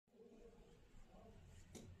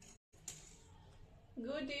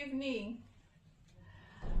Good evening.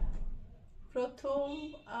 প্রথম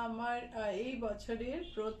আমার এই বছরের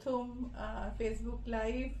প্রথম ফেসবুক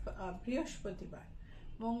লাইভ বৃহস্পতিবার।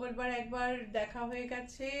 মঙ্গলবার একবার দেখা হয়ে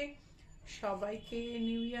গেছে, সবাইকে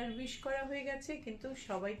নিউ ইয়ার উইশ করা হয়ে গেছে, কিন্তু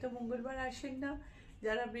সবাই তো মঙ্গলবার আসেন না।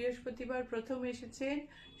 যারা বৃহস্পতিবার প্রথম এসেছেন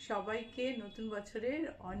সবাইকে নতুন বছরের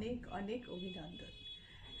অনেক অনেক অভিনন্দন।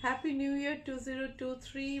 Happy New Year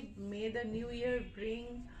 2023. May the new year bring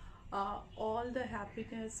all the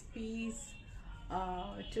happiness, peace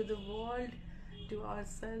to the world, to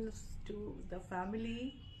ourselves, to the family.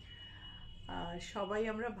 সবাই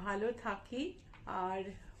আমরা ভালো থাকি আর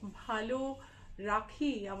ভালো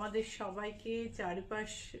রাখি আমাদের সবাইকে,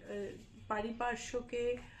 পারিপার্শ্বকে,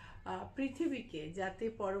 পৃথিবীকে, যাতে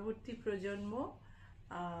পরবর্তী প্রজন্ম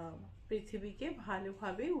পৃথিবীকে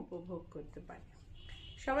ভালোভাবে উপভোগ করতে পারে।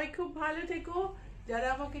 সবাই খুব ভালো থেকো। যারা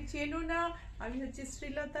আমাকে চেনো না, আমি হচ্ছে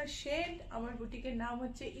শ্রীলতা সেন। আমার বুটিকের নাম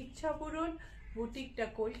হচ্ছে ইচ্ছাপুরন। বুটিকটা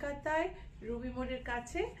কলকাতায় রবি মোড়ের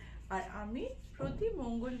কাছে। আর আমি প্রতি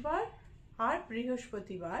মঙ্গলবার আর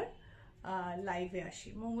বৃহস্পতিবার লাইভে আসি।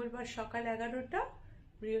 মঙ্গলবার সকাল 11টা,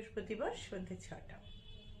 বৃহস্পতিবার সন্ধ্যে 6টা।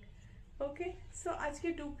 ওকে, সো আজকে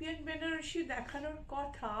ডুপিয়ান বেনারসি দেখানোর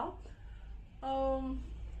কথা।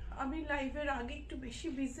 আমি লাইভের আগে একটু বেশি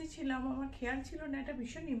বিজি ছিলাম, আমার খেয়াল ছিল না এটা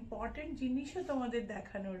ভীষণ ইম্পর্টেন্ট জিনিসও তোমাদের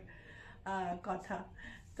দেখানোর কথা।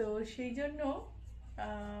 তো সেই জন্য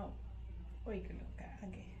ওইগুলো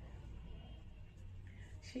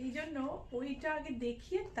ওইটা আগে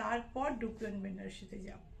দেখিয়ে তারপর ডুপিয়ান বেনারসিতে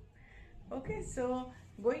যাব। ওকে, so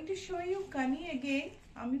going to show you কানি এগেইন।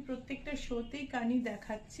 আমি প্রত্যেকটা শোতেই কানি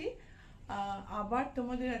দেখাচ্ছি, আবার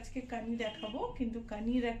তোমাদের আজকে কানি দেখাবো, কিন্তু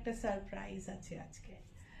কানির একটা সারপ্রাইজ আছে আজকে।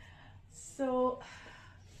 So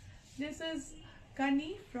this is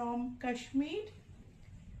kani from Kashmir,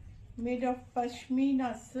 made of pashmina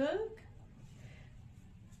silk.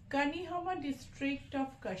 Kanihama district of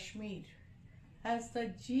Kashmir has the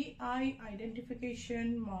GI identification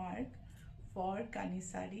mark for kani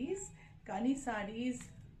sarees. Kani sarees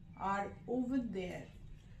are over there.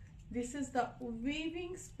 This is the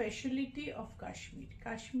weaving specialty of Kashmir.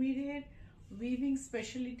 Kashmirer weaving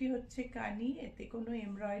speciality হচ্ছে কানি। এতে কোনো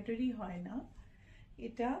embroidery হয় না,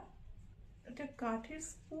 এটা কাঠের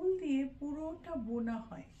spool দিয়ে পুরোটা বোনা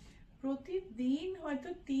হয়। প্রতিদিন হয়তো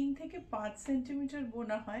 3 থেকে 5 সেন্টিমিটার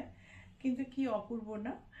বোনা হয়, কিন্তু কি অপূর্ব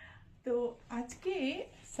না। তো আজকে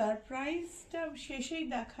সারপ্রাইজটা শেষেই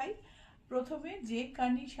দেখাই। প্রথমে যে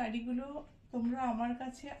কানি শাড়িগুলো তোমরা আমার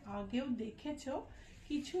কাছে আগেও দেখেছো,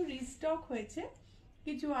 কিছু রিস্টক হয়েছে,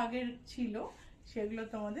 কিছু আগের ছিল, সেগুলো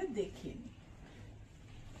তোমাদের দেখিয়ে নিই।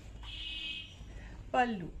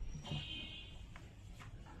 Pallu,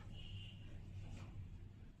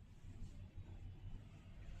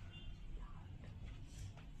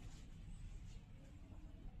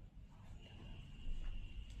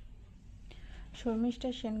 Sharmistha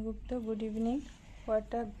Sengupta, good evening,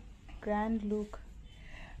 what a grand look.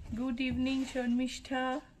 Good evening Sharmistha,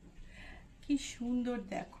 কি সুন্দর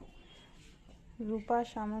দেখো। রূপা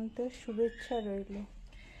সামন্ত, শুভেচ্ছা রইল।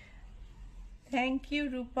 থ্যাংক ইউ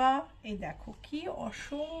রূপা। এই দেখো কি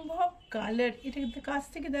অসম্ভব কালার, এটা কাছ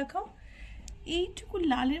থেকে দেখাও। এইটুকু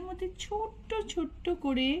লালের মধ্যে ছোট্ট ছোট্ট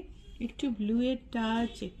করে একটু ব্লুয়ের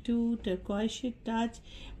টাচ, একটু টার্কয়েসের টাচ,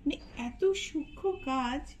 মানে এত সূক্ষ্ম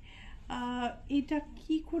কাজ। এটা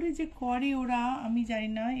কি করে যে করে ওরা আমি জানি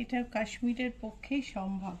না, এটা কাশ্মীরের পক্ষেই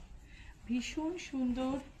সম্ভব। ভীষণ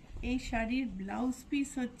সুন্দর। এই শাড়ির ব্লাউজ পিস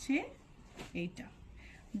হচ্ছে এইটা।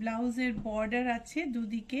 ব্লাউজের বর্ডার আছে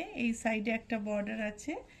দুদিকে, এই সাইডে একটা বর্ডার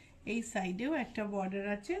আছে, এই সাইডেও একটা বর্ডার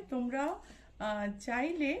আছে। তোমরা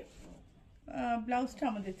চাইলে ব্লাউজটা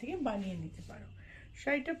আমাদের থেকে বানিয়ে নিতে পারো।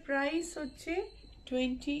 শাড়িটার প্রাইস হচ্ছে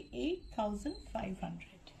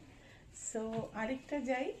 28,500। সো আরেকটা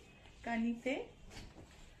যাই কানিতে।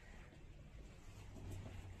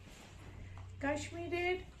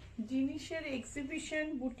 কাশ্মীরের জিনিসের এক্সিবিশন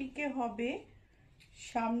বুটিকে হবে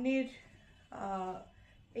সামনের,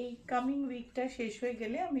 এই কামিং উইকটা শেষ হয়ে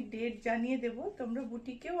গেলে আমি ডেট জানিয়ে দেব, তোমরা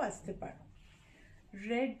বুটিকেও আসতে পারো।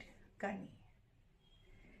 রেড কানি,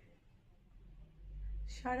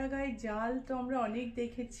 সারা গায়ে জাল তো আমরা অনেক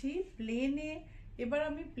দেখেছি প্লেনে, এবার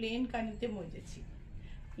আমি প্লেন কানিতে মজেছি।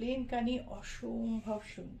 প্লেন কানি অসম্ভব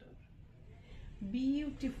সুন্দর,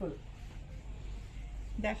 বিউটিফুল।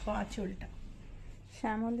 দেখো আঁচলটা।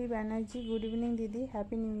 শ্যামলী ব্যানার্জি, গুড ইভিনিং দিদি,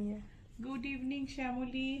 happy new year. Good evening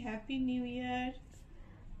Shyamoli, happy new year.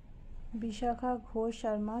 Bishakha Ghosh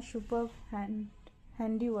Sharma, super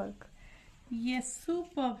হ্যান্ডিওয়ার্ক। Yes,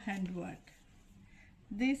 superb handwork.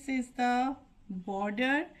 This is the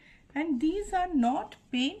border and these are not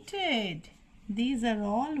painted. These are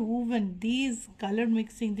all woven, these color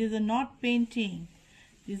mixing, these are not painting,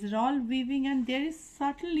 these are all weaving, and there is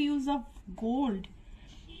subtle use of gold.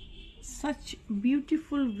 Such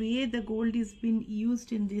beautiful way the gold is been used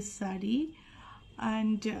in this saree,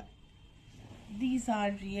 and these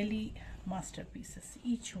are really masterpieces,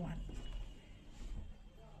 each one.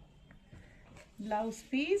 Blouse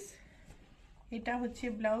piece, এটা হচ্ছে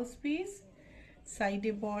blouse piece,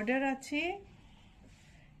 সাইডে border আছে।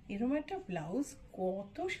 এরকম একটা blouse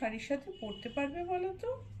কত শাড়ির সাথে পরতে পারবে বলো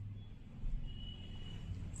তো?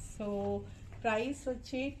 সো প্রাইস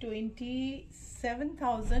হচ্ছে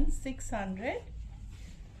 27,600।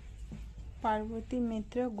 পার্বতী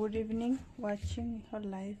মিত্র, good evening, watching your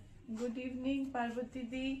live. Good evening Parvati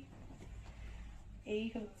দি। এই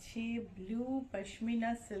হচ্ছে ব্লু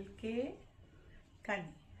পশমিনা সিল্কে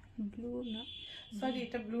কানি। ব্লু না, সরি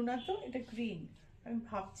এটা ব্লু না তো, এটা গ্রিন। আমি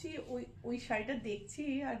ভাবছি ওই শাড়িটা দেখছি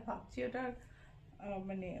আর ভাবছি ওটা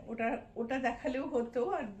মানে ওটা দেখালেও হতো,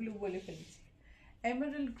 আর ব্লু বলে ফেলেছি।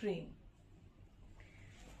 Emerald green.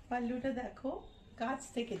 পাল্লুটা দেখো, কাছ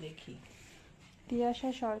থেকে দেখি। তিয়াশা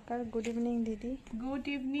সরকার, গুড ইভিনিং দিদি। Good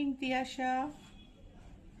evening Tiyasha.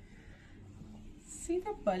 C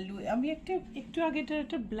the pallu. আমি একটু আগে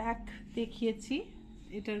একটা ব্ল্যাক দেখিয়েছি,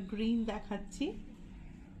 এটার গ্রিন দেখাচ্ছি।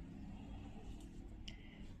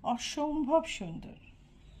 অসম্ভব সুন্দর।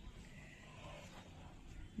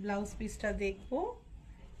 ব্লাউজ পিসটা দেখবো।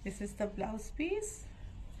 This is the blouse piece.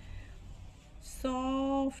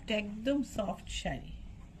 Soft, একদম সফট শাড়ি,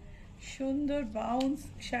 সুন্দর বাউন্স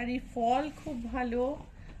শাড়ি, ফল খুব ভালো,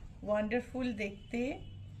 ওয়ান্ডারফুল দেখতে।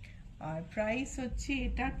 আর প্রাইস হচ্ছে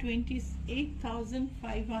এটা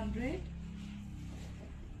 28,500।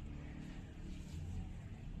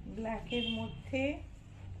 ব্ল্যাকের মধ্যে।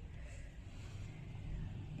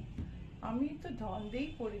 আমি তো ধন্দেই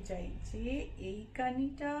পড়ে যাই যে এই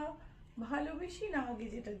কানিটা ভালোবেসি না আগে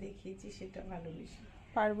যেটা দেখিয়েছি সেটা ভালোবেসি।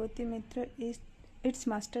 পার্বতী মিত্র, it's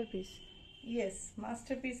masterpiece. Yes,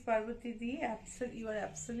 masterpiece Parvati Di. You are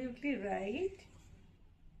absolutely right.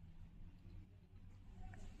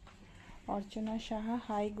 Archana Saha,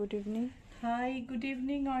 high, good evening. Hi, good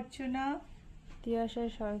evening, Archana. Tiyasha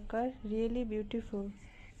Sarkar, really beautiful.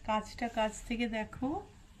 কাজটা কাছ থেকে দেখো,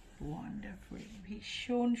 ওয়ান্ডারফুল,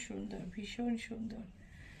 ভীষণ সুন্দর, ভীষণ সুন্দর।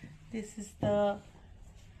 This is the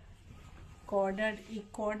corner. এই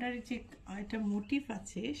কর্নারে যে একটা মোটিভ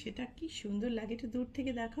আছে সেটা কি সুন্দর লাগে, এটা দূর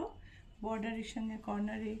থেকে দেখো। বর্ডারের সঙ্গে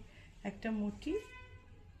কর্নারে একটা মোটিভ।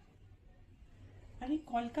 আর এই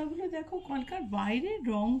কলকাগুলো দেখো, কলকার বাইরের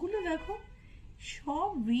রঙগুলো দেখো, সব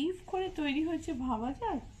উইভ করে তৈরি হয়েছে, ভাবা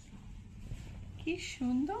যায় কি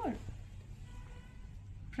সুন্দর।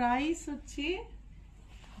 প্রাইস হচ্ছে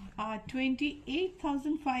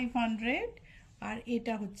 28,500। আর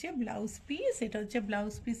এটা হচ্ছে ব্লাউজ পিস, এটা হচ্ছে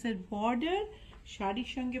ব্লাউজ পিসের বর্ডার। শাড়ির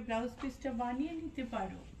সঙ্গে ব্লাউজ পিসটা বানিয়ে নিতে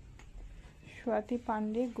পারো। Swati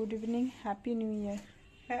Pandey, good evening, happy new year.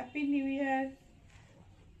 Happy new year.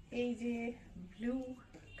 এই যে ব্লু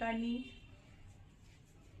কানি,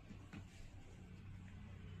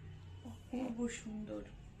 অপূর্ব সুন্দর।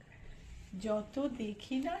 যত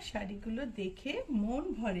দেখি না শাড়িগুলো দেখে মন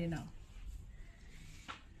ভরে না।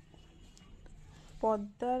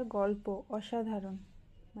 পদ্মার গল্প অসাধারণ,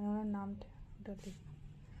 মানে ওনার নামটা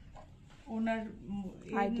ওনার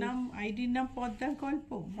নাম, আইডির নাম পদ্মার গল্প।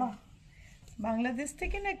 বাহ, বাংলাদেশ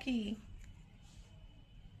থেকে নাকি?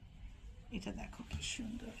 এটা দেখো কি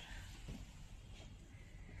সুন্দর।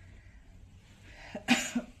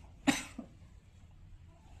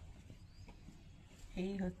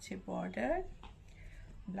 এই হচ্ছে বর্ডার।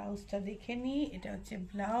 ব্লাউজটা দেখে নি, এটা হচ্ছে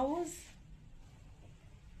ব্লাউজ।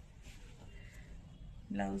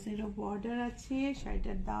 ব্লাউজেরও বর্ডার আছে।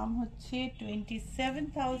 শাড়িটার দাম হচ্ছে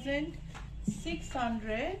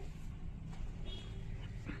 27,600।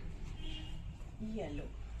 ইয়েলো।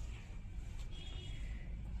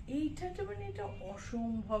 এইটা মানে এটা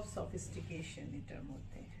অসম্ভব সফিস্টিকেশন এটার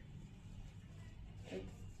মধ্যে।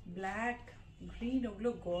 ব্ল্যাক, গ্রিন, ওগুলো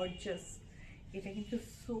গর্জাস। এটা কিন্তু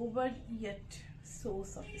সোবার yet so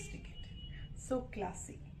sophisticated, so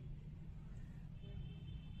classy,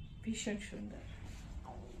 ভীষণ সুন্দর।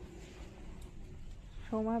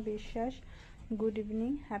 সোমা বিশ্বাস, good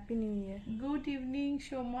evening, happy new year. Good evening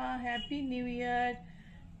Soma, happy new year.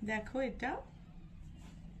 দেখো এটা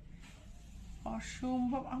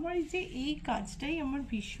অসম্ভব। আমার এই কাজটাই আমার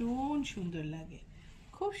ভীষণ সুন্দর লাগে,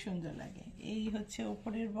 খুব সুন্দর লাগে। এই হচ্ছে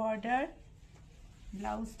ওপরের বর্ডার।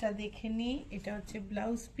 ব্লাউজটা দেখে নি, এটা হচ্ছে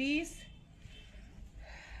ব্লাউজ পিস।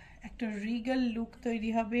 একটা রিগাল লুক তৈরি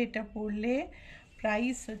হবে এটা পরলে।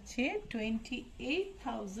 প্রাইস হচ্ছে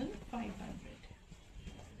 28,500।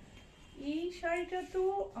 এই শাড়িটা তো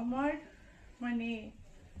আমার মানে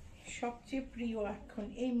সবচেয়ে প্রিয় এখন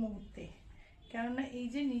এই মুহূর্তে, কেননা এই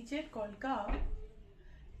যে নিচের কলকা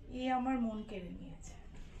এ আমার মন কেড়ে নিয়েছে,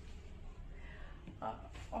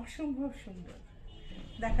 অসম্ভব সুন্দর।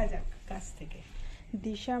 দেখা যাক কাছ থেকে।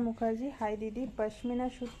 দিশা মুখার্জি, হাই দিদি, পশমিনা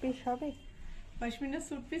স্যুট পিস হবে? পশমিনা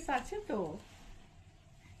স্যুট পিস আছে তো,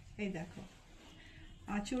 এই দেখো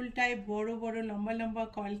আঁচলটায় বড় বড় লম্বা লম্বা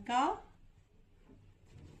কলকা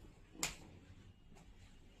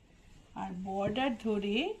আর বর্ডার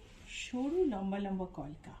ধরে সরু লম্বা লম্বা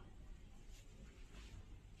কলকা,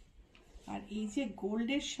 আর এই যে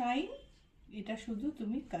গোল্ডের শাইন, এটা শুধু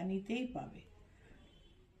তুমি কানিতেই পাবে।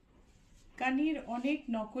 কানির অনেক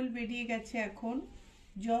নকল বেরিয়ে গেছে এখন,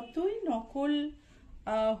 যতই নকল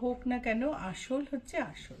হোক না কেন আসল হচ্ছে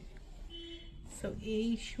আসল। সো এই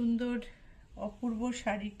সুন্দর অপূর্ব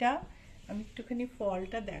শাড়িটা আমি একটুখানি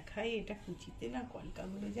ফলটা দেখাই, এটা কুচিতে না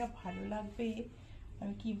কলকাগুলো যা ভালো লাগবে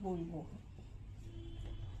আমি কি বলবো।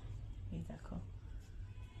 এই দেখো,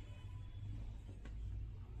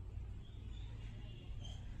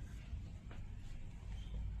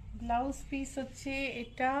 ব্লাউজ পিস হচ্ছে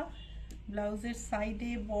এটা, ব্লাউজের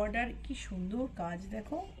সাইডে বর্ডার, কি সুন্দর কাজ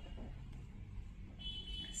দেখো,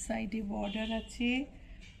 সাইডে বর্ডার আছে।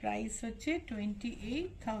 প্রাইস হচ্ছে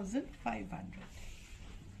 28,500।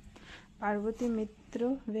 পার্বতী মিত্র,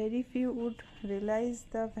 very few would realize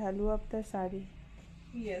the value of the saree.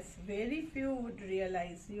 Yes, very few would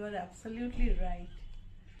realize. You are absolutely right.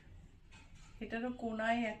 এটারও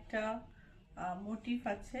কোনায় একটা মোটিভ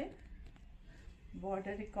আছে,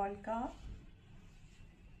 বর্ডারে কলকা।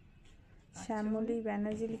 শ্যামলী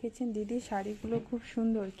ব্যানার্জি লিখেছেন, দিদি শাড়িগুলো খুব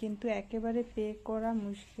সুন্দর কিন্তু একেবারে পে করা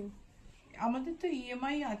মুশকিল। আমাদের তো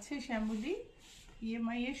ইএমআই আছে শ্যামলী,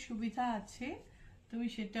 ইএমআই এর সুবিধা আছে, তুমি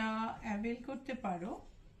সেটা অ্যাভেল করতে পারো।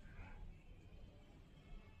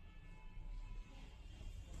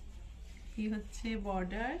 কি হচ্ছে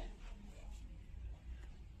বর্ডার।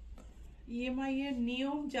 ইএমআই এর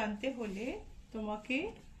নিয়ম জানতে হলে তোমাকে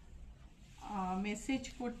মেসেজ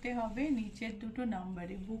করতে হবে নিচের দুটো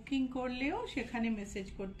নাম্বারে, বুকিং করলেও সেখানে মেসেজ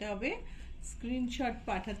করতে হবে, স্ক্রিনশট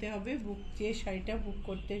পাঠাতে হবে যে শাড়িটা বুক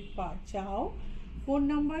করতে চাও। ফোন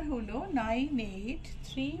নাম্বার হলো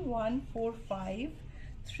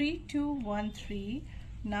 9831453213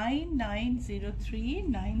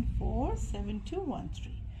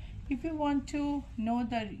 9903947213. If you want to know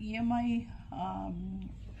the EMI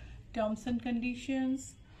terms and conditions,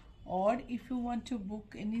 or if you want to book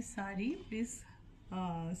any saree, please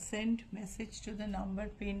send message to the number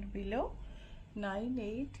pinned below,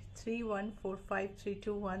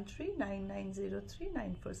 9831453213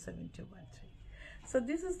 9903947213. So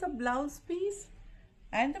this is the blouse piece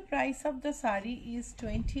and the price of the saree is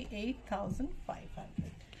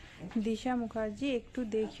 28,500. দিশা মুখার্জি, একটু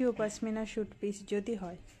দেখিও pashmina sweet piece যদি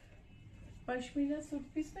হয়। Pashmina sweet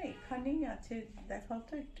piece না এখানেই আছে, দেখাও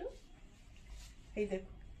তো একটু। এই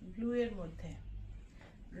দেখো ব্লু এর মধ্যে,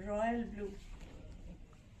 রয়্যাল ব্লু,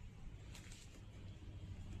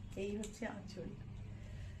 এই হচ্ছে আঁচল,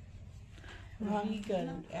 রিগাল,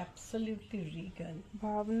 অ্যাবসলিউটলি রিগাল।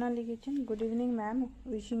 ভাবনা লিখেছেন, good evening ma'am,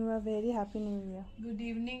 wishing you a very happy new year. Good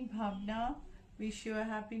evening ভাবনা, wish you a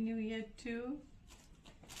happy new year two.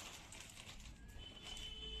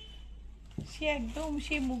 সে একদম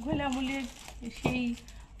সেই মুঘল আমলের সেই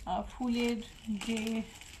ফুলের যে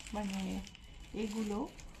মানে এগুলো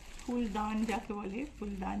ফুলদান যাকে বলে,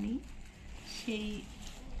 ফুলদানি,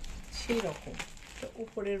 সেই রকম। তো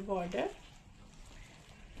উপরের বর্ডার,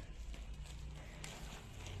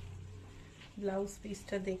 ব্লাউজ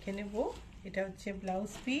পিসটা দেখে নেব। এটা হচ্ছে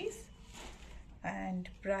ব্লাউজ পিস অ্যান্ড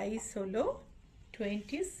প্রাইস হলো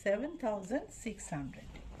 27,600।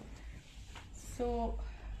 সো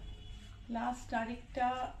লাস্ট তারিখটা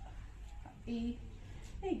এই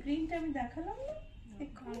গ্রিনটা আমি দেখালাম না,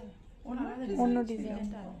 অন্য ডিজাইন।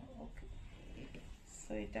 ওকে,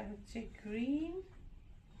 সো এটা হচ্ছে green,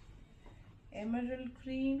 Emerald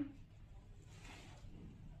green.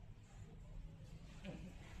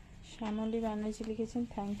 Shyamoli Banerjee লিখেছেন,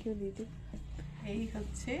 থ্যাংক ইউ দিদি। এই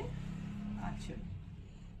হচ্ছে আঁচল।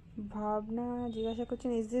 ভাবনা জিজ্ঞাসা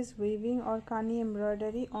করছেন, ইজ দিস উইভিং অর কানি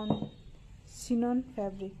embroidery on chinon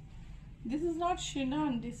fabric? This is not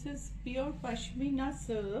chinon, this is pure pashmina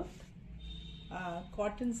silk,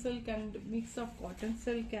 cotton silk and mix of cotton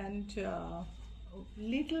silk and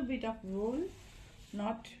little bit of wool,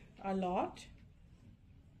 not a lot.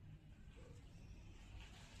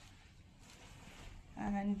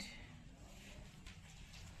 And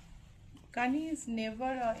kani is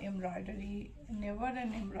never an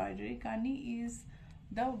embroidery. Kani is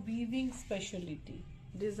the weaving specialty.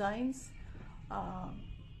 Designs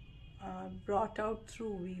brought out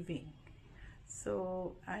through weaving. So,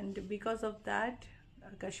 and because of that,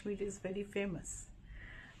 Kashmir is very famous.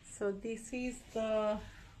 So this is the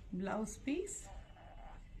blouse piece.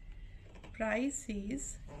 Price is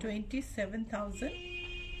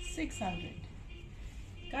 27,600.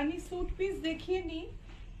 কানি sweet piece দেখিয়ে নি।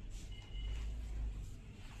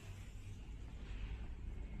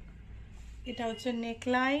 এটা হচ্ছে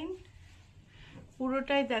neckline,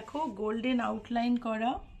 পুরোটাই দেখো golden outline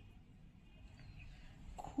করা,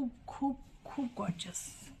 খুব খুব খুব গর্জাস,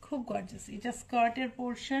 খুব গর্জাস। এটা স্কার্টের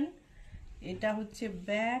পোর্শন, এটা হচ্ছে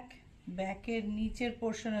ব্যাক, ব্যাকের নিচের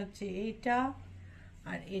পোর্শন হচ্ছে এইটা,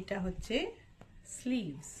 আর এটা হচ্ছে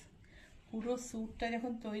স্লিভস। পুরো স্যুটটা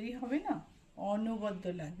যখন তৈরি হবে না অনবদ্য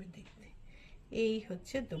লাগবে দেখতে। এই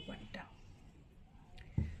হচ্ছে দোপাট্টা,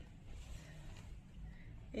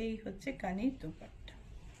 এই হচ্ছে কানির দোপাট্টা।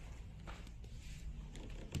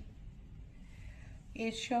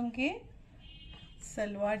 এর সঙ্গে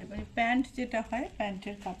সালোয়ার মানে প্যান্ট যেটা হয়,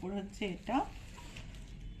 প্যান্টের কাপড় হচ্ছে এটা।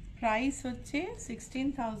 প্রাইস হচ্ছে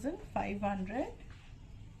 16,500।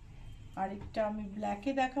 আরেকটা আমি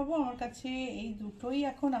ব্ল্যাকে দেখাবো, আমার কাছে এই দুটোই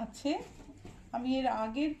এখন আছে। আমি এর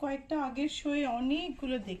আগের কয়েকটা আগের শোয়ে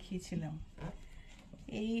অনেকগুলো দেখিয়েছিলাম।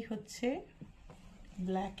 এই হচ্ছে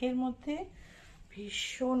ব্ল্যাকের মধ্যে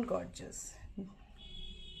ভীষণ গর্জাস।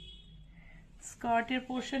 স্কার্টের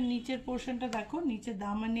পোর্শন, নিচের পোর্শনটা দেখো, নিচে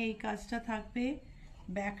দামানে এই কাজটা থাকবে,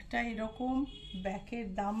 ব্যাকটা এরকম, ব্যাকের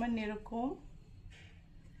দামান এরকম।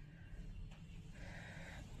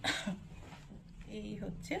 এই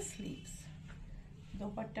হচ্ছে স্লিভস।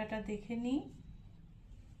 দোপাট্টাটা দেখে নিই,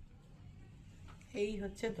 এই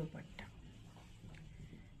হচ্ছে দোপাট্টা।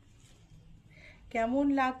 কেমন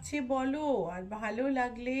লাগছে বলো, আর ভালো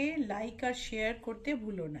লাগলে লাইক আর শেয়ার করতে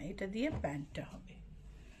ভুলো না। এটা দিয়ে প্যান্টটা হবে।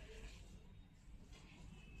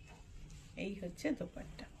 এই হচ্ছে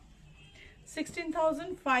দোপাট্টা।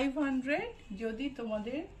 16,500। যদি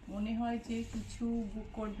তোমাদের মনে হয় যে কিছু বুক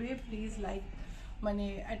করবে, প্লিজ লাইক মানে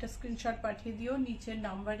একটা স্ক্রিনশট পাঠিয়ে দিও নিচের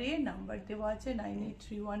নাম্বারে। নাম্বার দেওয়া আছে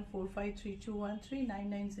 9831453213,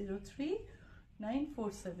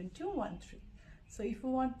 9903947213. So if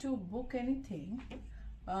you want to book anything,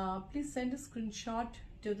 please send a screenshot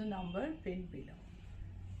to the number pinned below.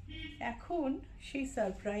 এখন সেই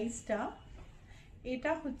সারপ্রাইজটা,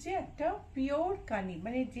 এটা হচ্ছে একটা পিওর কানি,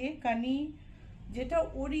 মানে যে কানি যেটা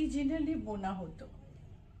অরিজিনালি বোনা হতো,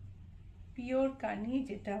 পিওর কানি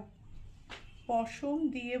যেটা পশম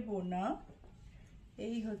দিয়ে বোনা।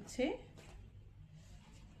 এই হচ্ছে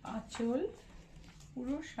আঁচল,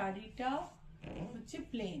 পুরো শাড়িটা হচ্ছে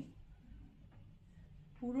প্লেন,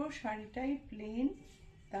 পুরো শাড়িটাই প্লেন,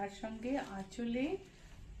 তার সঙ্গে আঁচলে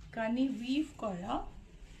কানি উইভ করা।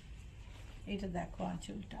 এটা দেখো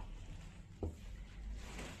আঁচলটা,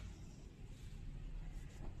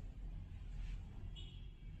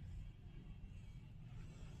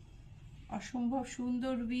 অসম্ভব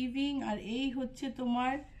সুন্দর উইভিং। আর এই হচ্ছে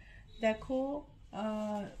তোমার দেখো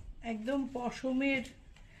একদম পশমের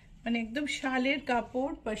মানে একদম শালের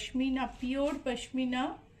কাপড়, পশমিনা, পিওর পশমিনা।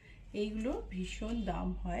 এইগুলো ভীষণ দাম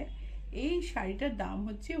হয়। এই শাড়িটার দাম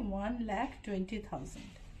হচ্ছে 1,20,000।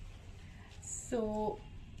 সো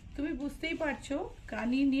তুমি বুঝতেই পারছো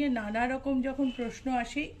কানি নিয়ে নানা রকম যখন প্রশ্ন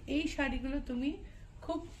আসে, এই শাড়িগুলো তুমি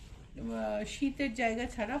খুব শীতের জায়গা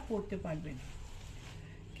ছাড়া পরতে পারবে না।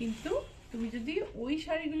 কিন্তু তুমি যদি ওই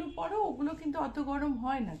শাড়িগুলো পরো, ওগুলো কিন্তু অত গরম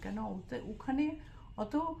হয় না, কেন ওখানে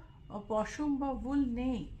অত পশম বা উল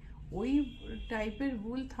নেই। ওই টাইপের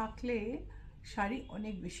উল থাকলে শাড়ি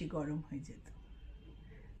অনেক বেশি গরম হয়ে যেত।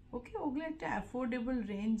 ওকে, ওগুলো একটা অ্যাফোর্ডেবল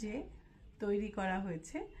রেঞ্জে তৈরি করা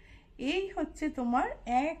হয়েছে। এই হচ্ছে তোমার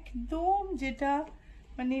একদম যেটা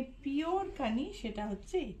মানে পিওর কানি, সেটা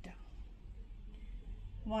হচ্ছে এটা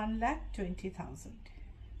 1,20,000।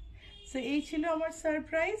 সো এই ছিল আমার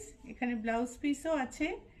সারপ্রাইজ। এখানে ব্লাউজ পিসও আছে।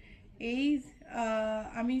 এই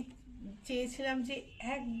আমি চেয়েছিলাম যে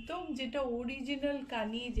একদম যেটা অরিজিনাল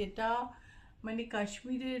কানি, যেটা মানে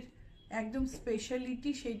কাশ্মীরের একদম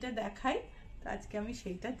স্পেশালিটি, সেইটা দেখাই। তো আজকে আমি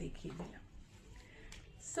সেইটা দেখিয়ে দিলাম।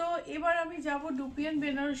 সো এবার আমি যাব ডুপিয়ান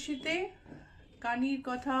বেনারসিতে। কানির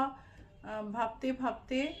কথা ভাবতে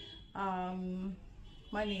ভাবতে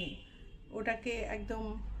মানে ওটাকে একদম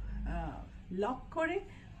লক করে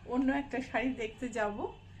অন্য একটা শাড়ি দেখতে যাব।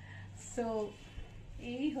 সো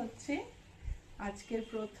এই হচ্ছে আজকের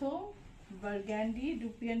প্রথম burgundy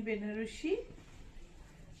dupion Banarasi.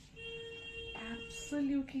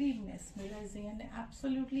 Absolutely mesmerising and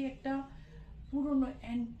absolutely একটা পুরনো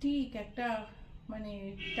অ্যান্টিক একটা মানে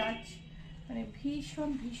টাচ, মানে ভীষণ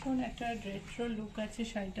ভীষণ একটা রেট্রো লুক আছে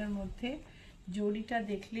শাড়িটার মধ্যে। জড়িটা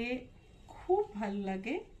দেখলে খুব ভালো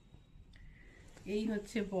লাগে। এই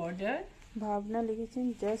হচ্ছে বর্ডার, ভাবনা লিখেছেন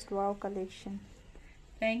just wow collection.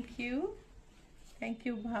 Thank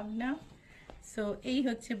you ভাবনা। সো এই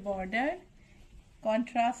হচ্ছে বর্ডার,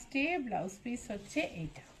 কন্ট্রাস্টে ব্লাউজ পিস হচ্ছে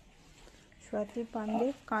এইটা। স্বাতি পান্ডে,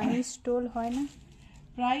 কানি স্টোল হয় না?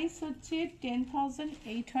 প্রাইস হচ্ছে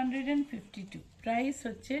 10,852। প্রাইস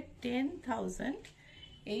হচ্ছে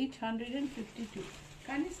 10,852।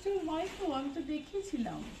 কানিস্টোল হয় তো, আমি তো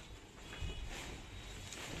দেখিয়েছিলাম।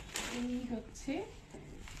 এই হচ্ছে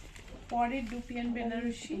পরের ডুপিয়ান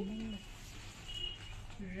বেনারসি,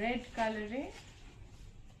 রেড কালারে।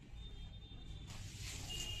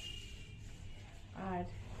 আর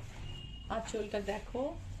আঁচলটা দেখো,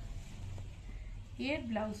 এর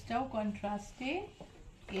ব্লাউজটাও কন্ট্রাস্টে,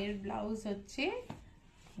 এর ব্লাউজ হচ্ছে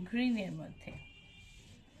গ্রিনের মধ্যে।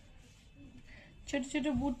 ছোট ছোট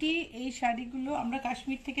বুটি। এই শাড়িগুলো আমরা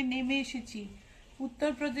কাশ্মীর থেকে নেমে এসেছি,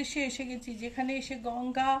 উত্তরপ্রদেশে এসে গেছি, যেখানে এসে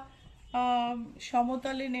গঙ্গা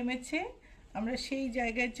সমতলে নেমেছে, আমরা সেই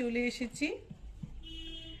জায়গায় চলে এসেছি।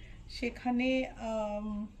 সেখানে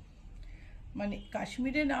মানে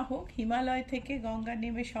কাশ্মীরে না হোক, হিমালয় থেকে গঙ্গা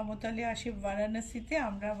নেমে সমতলে আসে বারাণসীতে।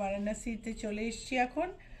 আমরা বারাণসীতে চলে এসেছি এখন।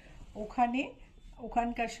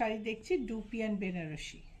 ওখানকার শাড়ি দেখছি ডুপিয়ান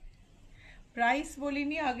বেনারসি। প্রাইস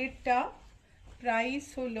বলিনি আগেরটা, প্রাইস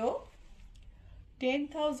হলো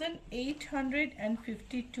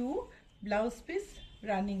 10,852, ব্লাউজ পিস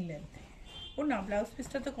রানিং লেন্থ। ও না, ব্লাউজ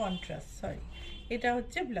পিসটা তো কন্ট্রাস্ট, সরি, এটা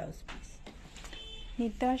হচ্ছে ব্লাউজ পিস।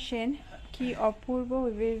 নিতা সেন, কি অপূর্ব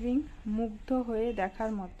ওয়েভিং, মুগ্ধ হয়ে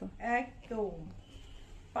দেখার মতো। একদম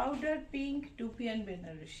পাউডার পিঙ্ক ডুপিয়ান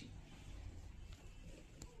বেনারসি,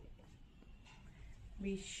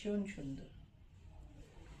 ভীষণ সুন্দর।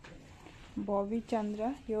 Bobby Chandra,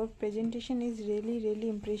 your presentation is really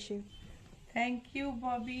impressive. Thank you,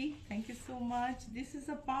 Bobby. Thank you so much. This is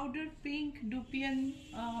a powder pink Dupian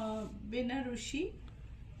Benarushi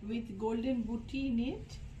with golden booty in it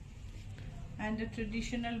and a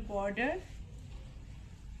traditional border.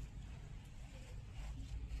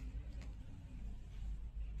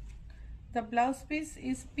 The blouse piece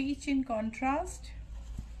is peach in contrast,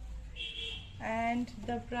 and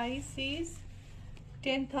the price is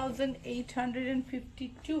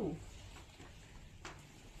 10,852.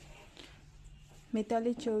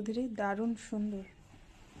 Mitali Chowdhury, দারুণ সুন্দর।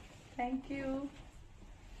 Thank you.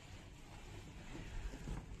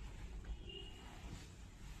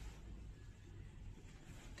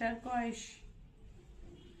 Turquoise.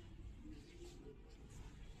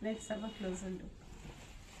 Let's have a closer look.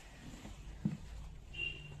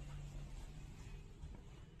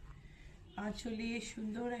 আঁচলে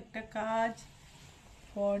সুন্দর একটা কাজ,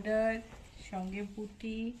 border সঙ্গে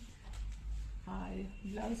বুটি, আর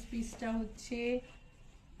blouse পিসটা হচ্ছে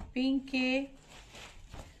পিঙ্কে।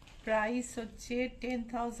 প্রাইস হচ্ছে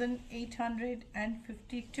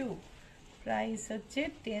 10,852। প্রাইস হচ্ছে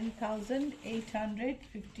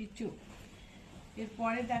 10,852।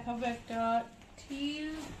 এরপরে দেখাবো একটা থিল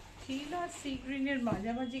আর সি গ্রিনের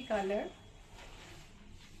মাঝামাঝি কালার,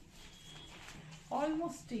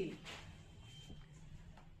 অলমোস্ট টিল।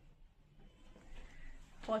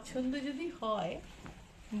 পছন্দ যদি হয়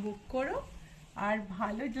বুক করো, আর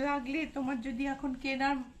ভালো লাগলে, তোমার যদি এখন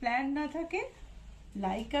কেনার প্ল্যান না থাকে,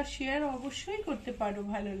 লাইক আর শেয়ার অবশ্যই করতে পারো।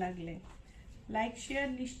 ভালো লাগলে লাইক শেয়ার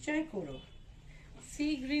নিশ্চয় করো। সি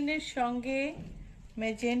গ্রিনের সঙ্গে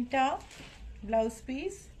ম্যাজেন্টা ব্লাউজ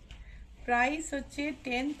পিস। প্রাইস হচ্ছে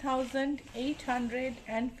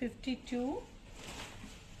 10,852।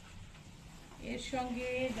 এর সঙ্গে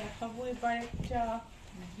দেখাবো এবার একটা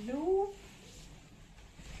ব্লু,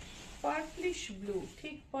 পার্পলিশ ব্লু,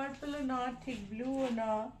 ঠিক পার্পলও না, ঠিক ব্লুও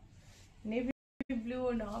না, নেভি ব্লুও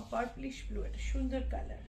না, পার্পলিশ ব্লু। একটা সুন্দর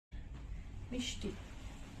কালার, মিষ্টি।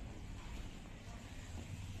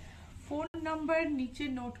 ফোন নাম্বার নিচে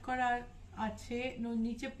নোট করা আছে,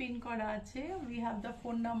 নিচে পিন করা আছে। We have the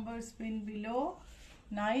phone numbers pin below: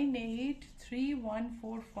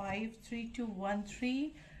 9831453213,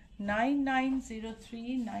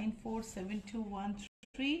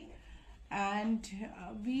 9903947213, and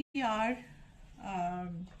we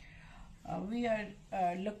are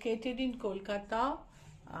located in Kolkata.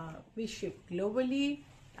 We ship globally,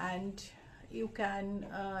 and you can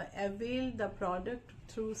avail the product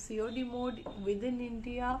through COD mode within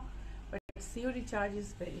India, but COD charge is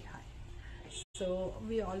very high. So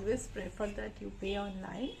we always prefer that you pay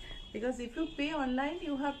online, because if you pay online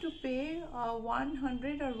you have to pay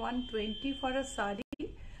 100 or 120 for a sari,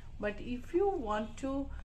 but if you want to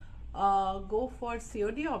go for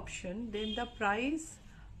COD option, then the price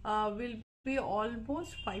will be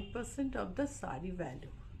almost 5% of the sari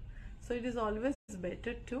value. So it is always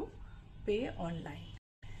better to pay online.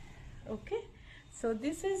 Okay, so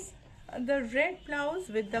this is The red blouse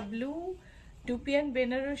with the blue Dupian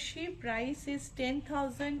Benaroshi, price is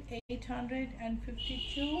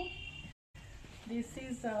 10,852. This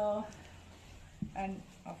is a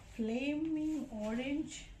flaming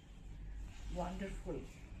orange, wonderful.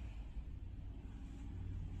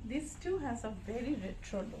 This too has a very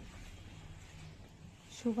retro look.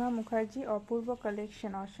 Shubha Mukherjee, Apurva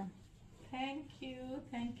collection, awesome. Thank you,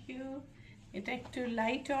 thank you. এটা একটু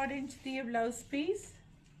light orange দিয়ে blouse piece,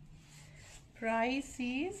 price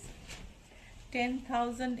is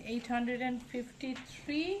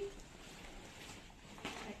 10,853.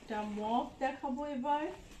 একটা mauve দেখাবো এবার,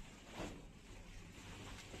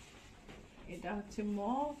 এটা হচ্ছে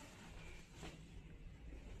mauve.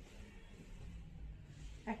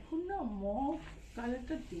 এখন না মভ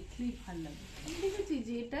কালারটা দেখলেই ভালো লাগে, দেখেছি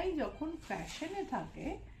যে এটাই যখন ফ্যাশনে থাকে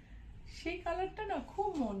সেই কালারটা না খুব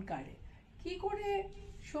মন কাড়ে। কি করে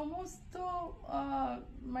সমস্ত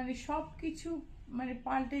মানে সব কিছু মানে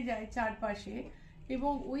পাল্টে যায় চারপাশে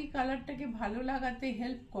এবং ওই কালারটাকে ভালো লাগাতে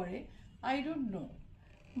হেল্প করে, আই ডোন্ট নো।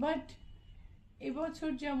 বাট এবছর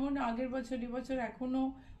যেমন আগের বছর, এবছর এখনো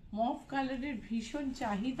মভ কালারের ভীষণ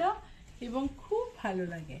চাহিদা এবং খুব ভালো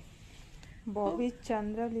লাগে। Bobby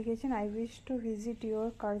Chandra লিখেছেন, I wish to visit your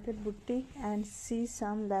carpet boutique and see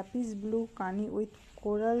some lapis blue kani with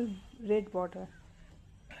coral red border.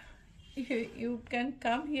 You can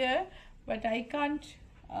come here, but I can't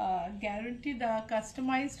guarantee the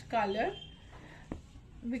customized color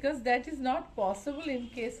because that is not possible in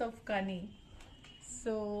case of kani.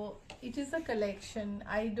 So it is a collection,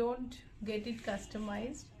 I don't get it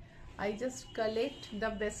customized, I just collect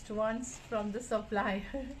the best ones from the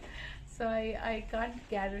supplier. So I can't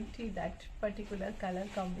guarantee that particular color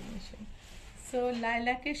combination. So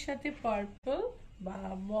লাইলাকের সাথে purple বা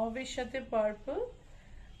মভের সাথে purple,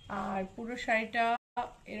 আর পুরো শাড়িটা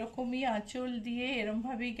এরকমই আঁচল দিয়ে এরকম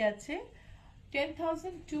ভাবেই গেছে।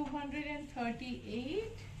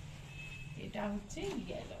 10,238। এটা হচ্ছে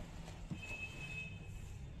ইয়েলো,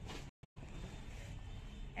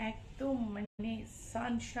 একদম মানে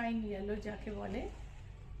সানশাইন ইয়েলো যাকে বলে,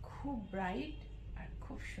 খুব ব্রাইট আর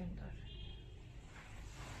খুব সুন্দর।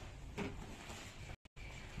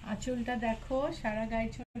 আঁচলটা দেখো, সারা গায়ে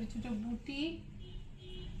ছোট ছোট বুটি,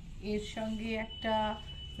 এর সঙ্গে একটা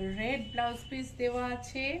রেড ব্লাউজ পিস দেওয়া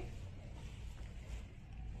আছে,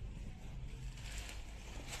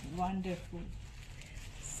 ওয়ান্ডারফুল।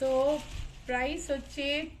 সো প্রাইস হচ্ছে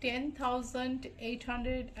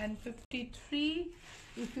 10,853.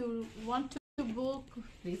 If you want to book,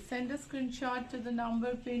 please send a screenshot to the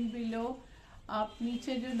number pinned below. आप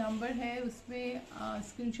नीचे जो नंबर है उसमें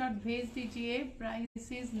स्क्रीनशॉट भेज दीजिए। Price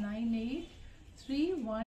is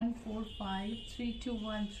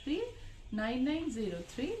 9831453213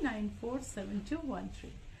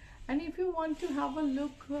 9903947213। and if you want to have a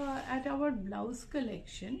look at our blouse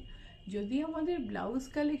collection, যদি আমাদের ব্লাউজ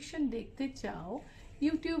কালেকশন দেখতে চাও,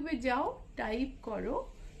 ইউটিউবে যাও, টাইপ করো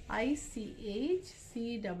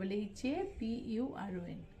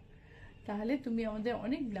ICHCHHAPURON, তাহলে তুমি আমাদের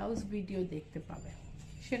অনেক ব্লাউজ ভিডিও দেখতে পাবে,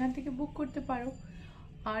 সেখান থেকে বুক করতে পারো।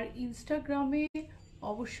 আর ইনস্টাগ্রামে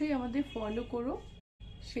অবশ্যই আমাদের ফলো করো,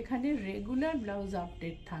 সেখানে রেগুলার ব্লাউজ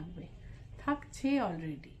আপডেট থাকছে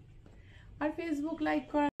অলরেডি। আর ফেসবুক লাইক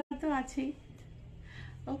করা তো আছেই।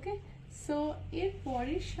 ওকে, সো এর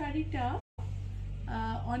পরের শাড়িটা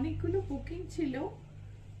অনেকগুলো বুকিং ছিল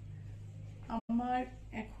আমার,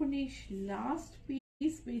 এখন এই লাস্ট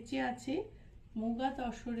পিস বেঁচে আছে মুগা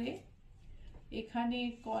তসরে। এখানে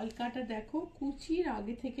কলকাতা দেখো, কুচির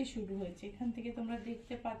আগে থেকে শুরু হয়েছে, এখান থেকে তোমরা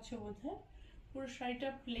দেখতে পাচ্ছ বোধহয়। পুরো শাড়িটা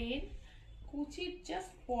প্লেন, কুচির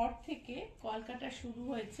জাস্ট পর থেকে কলকাতা শুরু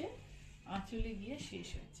হয়েছে, আঁচলে গিয়ে শেষ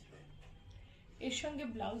হয়েছে। এর সঙ্গে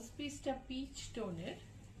ব্লাউজ পিসটা পিচ টোনের,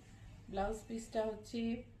 ব্লাউজ পিসটা হচ্ছে,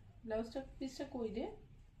 পিসটা কই রে,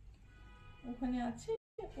 ওখানে আছে,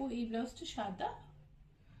 ও এই ব্লাউজটা সাদা,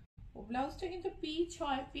 ও ব্লাউজটা কিন্তু পিচ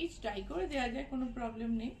হয়, পিচ ডাই করে দেওয়া যায়, কোনো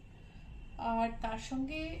প্রবলেম নেই। আর তার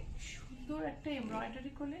সঙ্গে সুন্দর একটা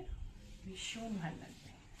এমব্রয়ডারি করলে ভীষণ ভালো লাগবে।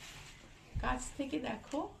 কাছ থেকে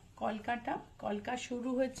দেখো কলকা শুরু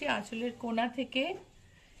হয়েছে আঁচলের কোনা থেকে,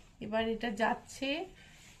 এবার এটা যাচ্ছে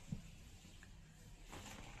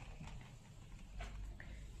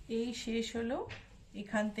এই শেষ হলো,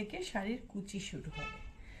 এখান থেকে শাড়ির কুচি শুরু হবে।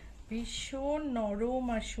 ভীষণ নরম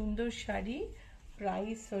আর সুন্দর শাড়ি।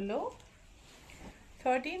 প্রাইস হলো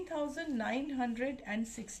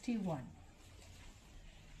 13,961।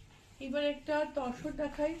 এবার একটা তসর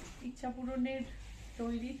দেখাই, ইচ্ছাপূরণের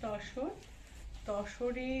তৈরি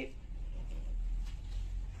তসরে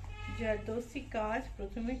জারদোসি কাজ।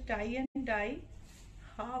 প্রথমে tie and dye,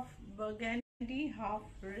 half burgundy half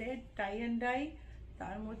red tie and dye,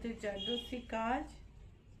 তার মধ্যে জারদোসি কাজ।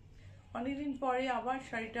 অনেকদিন পরে আবার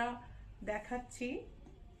শাড়িটা দেখাচ্ছি।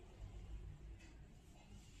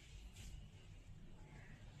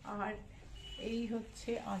 আর এই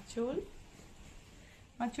হচ্ছে আঁচল।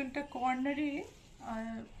 আঁচলটা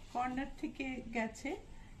কর্নার থেকে গেছে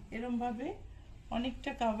এরম ভাবে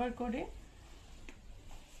অনেকটা কভার করে।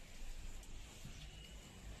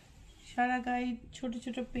 সারা গায়ে ছোট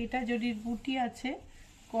ছোট পেটা জরির বুটি আছে।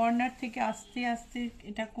 কর্নার থেকে আস্তে আস্তে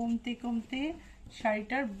এটা কমতে কমতে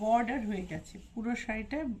শাড়িটার বর্ডার হয়ে গেছে। পুরো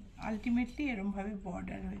শাড়িটা আলটিমেটলি এরম ভাবে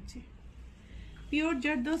বর্ডার হয়েছে। পিওর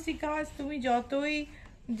জারদোসি কাজ, তুমি যতই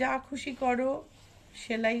যা খুশি করো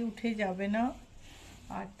সেলাই উঠে যাবে না।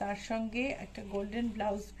 আর তার সঙ্গে একটা গোল্ডেন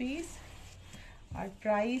ব্লাউজ পিস। আর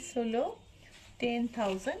প্রাইস হলো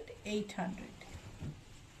 10,800।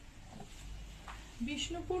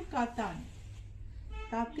 বিষ্ণুপুর কাতান,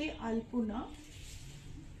 তাতে আলপনা,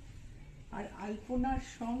 আর আলপনার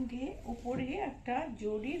সঙ্গে উপরে একটা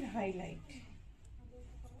জরির হাইলাইট।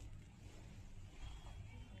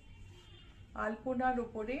 আলপনার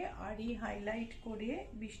উপরে আড়ি হাইলাইট করে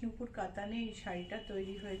বিষ্ণুপুর কাতানে এই শাড়িটা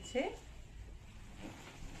তৈরি হয়েছে।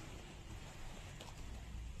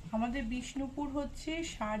 আমাদের বিষ্ণুপুর হচ্ছে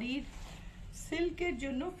শাড়ির সিল্কের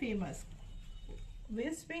জন্য ফেমাস।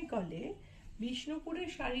 ওয়েস্ট বেঙ্গলে বিষ্ণুপুরের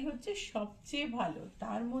শাড়ি হচ্ছে সবচেয়ে ভালো।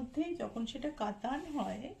 তার মধ্যে যখন সেটা কাতান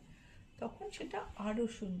হয় তখন সেটা আরো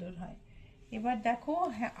সুন্দর হয়। এবার দেখো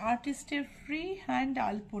আর্টিস্টের ফ্রি হ্যান্ড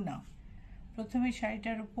আলপনা। প্রথমে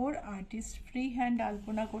শাড়িটার উপর আর্টিস্ট ফ্রি হ্যান্ড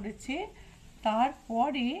আলপনা করেছে,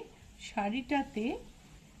 তারপরে শাড়িটাতে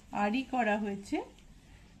আড়ি করা হয়েছে।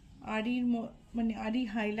 মানে আড়ি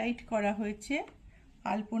হাইলাইট করা হয়েছে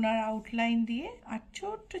আলপনার আউটলাইন দিয়ে। আর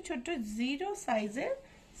ছোট্ট ছোট্ট 0 সাইজের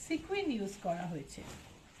সিকুইন ইউজ করা হয়েছে।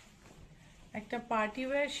 একটা পার্টি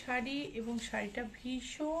ওয়্যার শাড়ি এবং শাড়িটা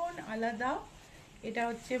ভীষণ আলাদা। এটা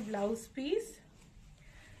হচ্ছে ব্লাউজ পিস।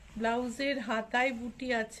 ব্লাউজের হাতায় বুটি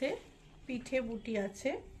আছে, পিঠে বুটি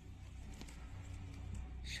আছে।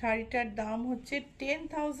 শাড়িটার দাম হচ্ছে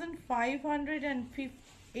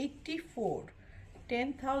 10,584।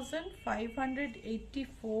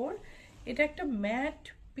 10,584। এটা একটা ম্যাট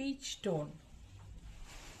পিচ টোন।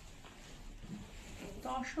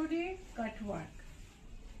 তসরে কাটওয়ার্ক,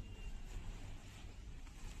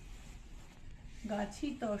 গাছি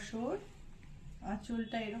তসর।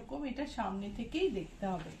 আঁচলটা এরকম, এটা সামনে থেকেই দেখতে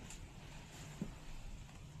হবে।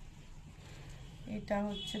 এটা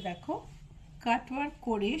হচ্ছে দেখো কাটওয়ার্ক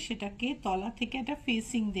করে সেটাকে তলা থেকে একটা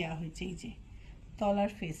ফেসিং দেয়া হয়েছে। এই যে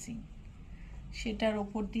তলার ফেসিং, সেটার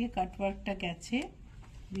ওপর দিয়ে কাটওয়ার্কটা গেছে।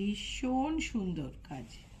 ভীষণ সুন্দর কাজ।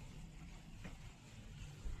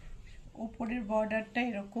 ওপরের বর্ডারটা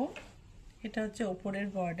এরকম, এটা হচ্ছে ওপরের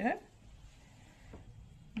বর্ডার।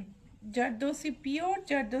 জারদোসি, পিওর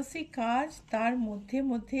জারদোসি কাজ, তার মধ্যে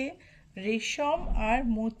মধ্যে রেশম আর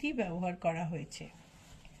মতি ব্যবহার করা হয়েছে।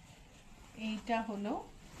 এইটা হলো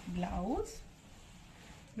ব্লাউজ।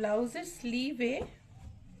 ব্লাউজের স্লিভে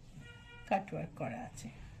কাটওয়ার্ক করা আছে,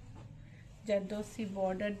 জারদোসি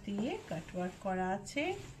বর্ডার দিয়ে কাটওয়ার্ক করা আছে।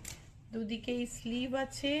 দুদিকেই স্লিভ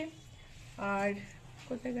আছে। আর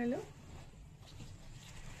কোথায় গেল?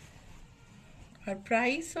 আর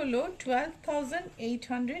প্রাইস হলো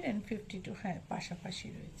 12,852। হ্যাঁ, পাশাপাশি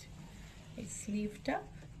রয়েছে। এই স্লিভটা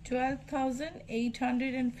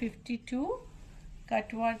 12,852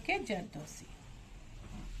 কাটওয়ার্কে জারদোসি।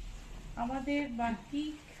 আমাদের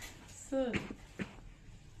বাটিক সিল্ক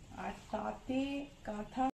আর তাতে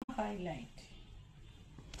কাঁথা হাইলাইট।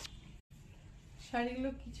 শাড়িগুলো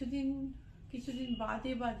কিছুদিন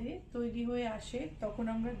বাদে বাদে তৈরি হয়ে আসে, তখন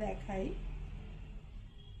আমরা দেখাই।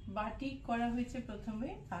 বাটিক করা হয়েছে প্রথমে,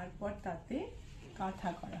 তারপর তাতে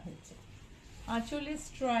কাঁথা করা হয়েছে। আঁচলে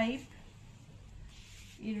স্ট্রাইপ,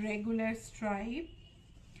 ইররেগুলার স্ট্রাইপ,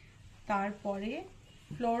 তারপরে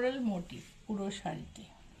ফ্লোরাল মোটিভ পুরো শাড়িতে।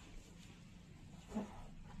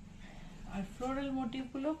 আর ফ্লোরাল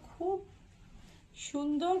মোটিভগুলো খুব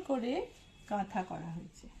সুন্দর করে কাঁথা করা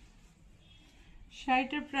হয়েছে।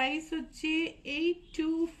 শাড়িটার প্রাইস হচ্ছে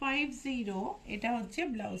 8250। এটা হচ্ছে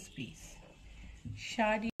ব্লাউজ পিস।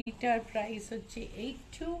 শাড়িটার প্রাইস হচ্ছে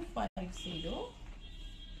 8250।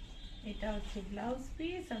 এটা হচ্ছে ব্লাউজ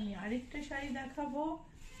পিস। আমি আরেকটা শাড়ি দেখাবো।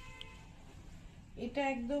 এটা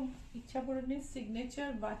একদম ইচ্ছাপুরনের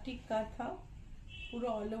সিগনেচার বাটিক কাঁথা, পুরো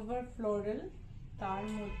অল ওভার ফ্লোরাল। তার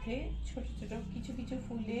মধ্যে ছোট ছোট কিছু কিছু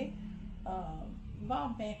ফুলে বা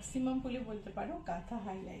ম্যাক্সিমাম ফুলে বলতে পারো কাঁথা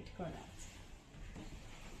হাইলাইট করা আছে।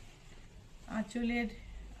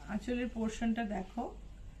 আঁচলের পোর্শনটা দেখো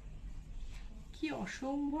কি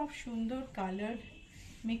অসম্ভব সুন্দর colour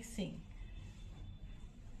mixing,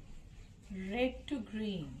 red two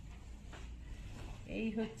green. এই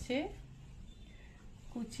হচ্ছে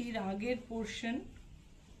কুচির আগের পোর্শন,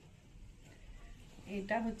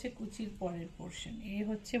 এটা হচ্ছে কুচির পরের পোর্শন, এই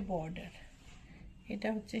হচ্ছে বর্ডার, এটা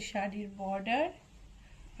হচ্ছে শাড়ির বর্ডার,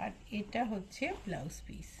 আর এটা হচ্ছে ব্লাউজ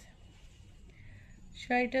পিস।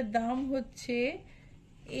 শাড়িটার দাম হচ্ছে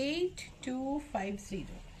 8250,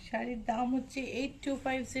 শাড়ির দাম হচ্ছে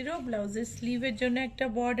 8250। ব্লাউজের স্লিভের জন্য একটা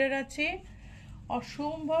বর্ডার আছে,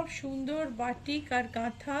 অসম্ভব সুন্দর বাটিক আর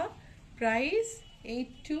কাঁথা, প্রাইস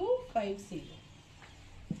 8250।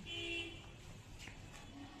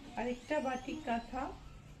 আরেকটা বাটিক কাঁথা,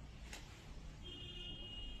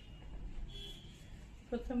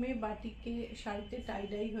 প্রথমে বাটিকে শাড়িতে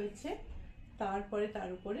টাইডাই হয়েছে, তারপরে তার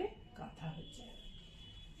উপরে কাঁথা হচ্ছে।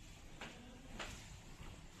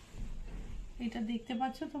 এটা দেখতে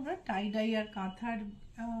পাচ্ছ তোমরা, টাইডাই আর কাঁথার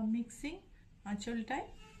মিক্সিং আঁচলটায়।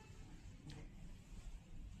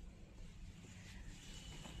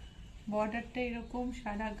 বর্ডারটা এরকম,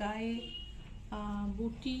 সারা গায়ে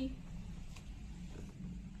বুটি।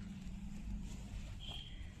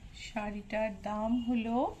 শাড়িটার দাম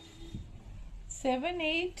হলো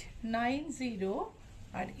 7890,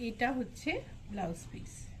 আর এটা হচ্ছে ব্লাউজ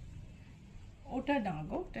পিস। ওটা না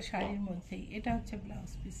গো, ওটা শাড়ির মধ্যেই, এটা হচ্ছে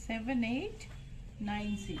ব্লাউজ পিস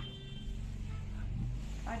 7890।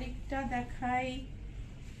 আরেকটা দেখাই,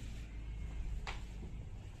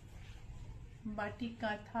 বাটিক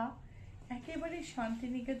কাঁথা, একেবারে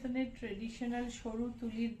শান্তিনিকেতনের ট্রেডিশনাল সরু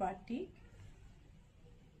তুলির বাটিক।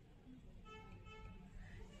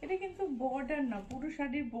 এটা কিন্তু বর্ডার না, পুরো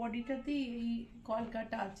শাড়ির বডিটাতেই এই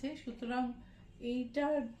কলকাটা আছে, সুতরাং এইটা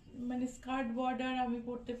মানে স্কার্ট বর্ডার আমি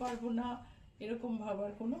পরতে পারবো না এরকম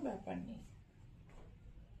ভাবার কোনো ব্যাপার নেই।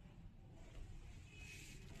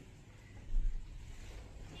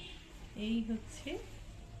 এই হচ্ছে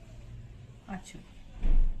আঁচল।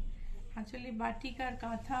 আঁচলে বাটিক আর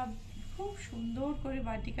কাঁথা, খুব সুন্দর করে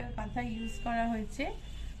বাটিক আর কাঁথা ইউজ করা হয়েছে।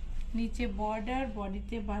 নিচে বর্ডার,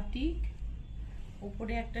 বডিতে বাটিক,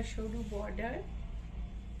 উপরে একটা সরু বর্ডার।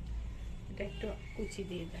 এটা একটু কুচি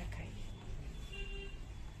দিয়ে দেখাই।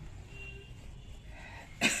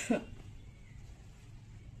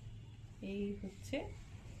 এই হচ্ছে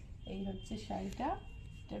শাড়িটা।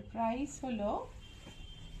 এটার প্রাইস হলো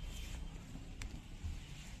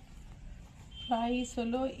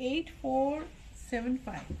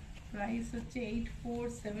 8475, প্রাইস হচ্ছে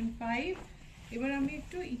 8475। এবার আমি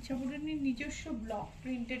একটু ইচ্ছাপুরনের নিজস্ব ব্লক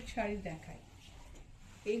প্রিন্টেড শাড়ি দেখাই।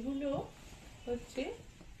 এগুলো হচ্ছে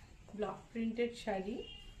ব্লক প্রিন্টেড শাড়ি।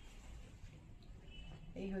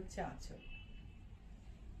 এই হচ্ছে আঁচল।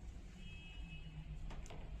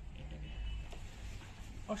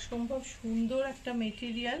 অসম্ভব সুন্দর একটা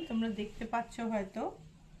মেটেরিয়াল, তোমরা দেখতে পাচ্ছ হয়তো।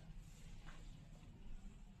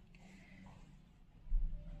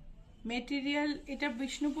 মেটেরিয়াল এটা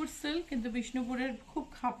বিষ্ণুপুর সিল্ক, কিন্তু বিষ্ণুপুরের খুব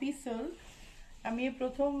খাঁটি সিল্ক। আমি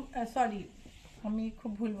আমি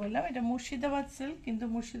খুব ভুল বললাম, এটা মুর্শিদাবাদ সিল্ক, কিন্তু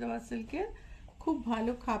মুর্শিদাবাদ সিল্কের খুব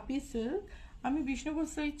ভালো খাঁটি সিল্ক। আমি বিষ্ণুপুর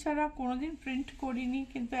সিল্ক ছাড়া কোনোদিন প্রিন্ট করিনি,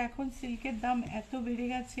 কিন্তু এখন সিল্কের দাম এত বেড়ে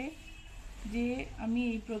গেছে যে আমি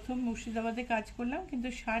এই প্রথম মুর্শিদাবাদে কাজ করলাম, কিন্তু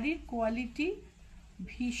শাড়ির কোয়ালিটি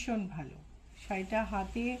ভীষণ ভালো। শাড়িটা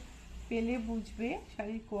হাতে পেলে বুঝবে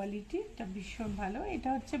শাড়ির কোয়ালিটিটা ভীষণ ভালো। এটা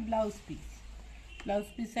হচ্ছে ব্লাউজ পিস। ব্লাউজ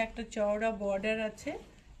পিসে একটা চওড়া বর্ডার আছে,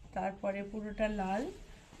 তারপরে পুরোটা লাল।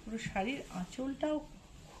 পুরো শাড়ির আঁচলটাও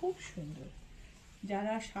খুব সুন্দর।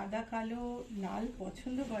 যারা সাদা কালো লাল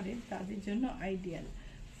পছন্দ করেন তাদের জন্য আইডিয়াল।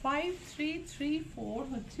 5334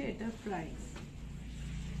 হচ্ছে এটার প্রাইস।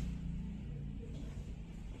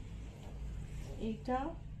 এইটা,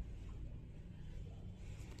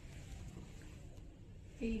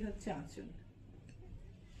 এই হচ্ছে আঁচল।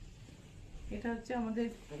 এটা হচ্ছে আমাদের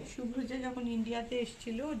শুভ্রজা যখন ইন্ডিয়াতে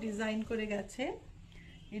এসেছিল ডিজাইন করে গেছে।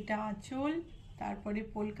 এটা আঁচল, তারপরে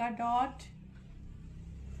পোলকা ডট।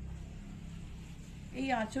 এই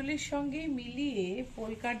আঁচলের সঙ্গে মিলিয়ে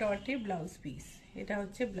পোলকা ডটে ব্লাউজ পিস। এটা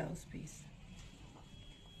হচ্ছে ব্লাউজ পিস।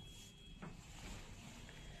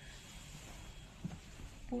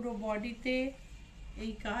 পুরো বডিতে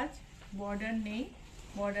এই কাজ, বর্ডার নেই,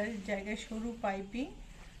 বর্ডারের জায়গায় সরু পাইপিং।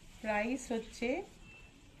 প্রাইস হচ্ছে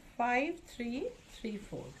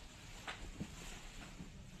 5334।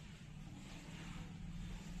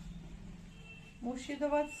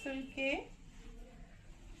 মুর্শিদাবাদ সিল্কে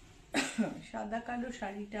সাদা কালো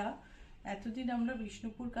শাড়িটা এতদিন আমরা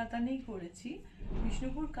বিষ্ণুপুর কাতানেই করেছি।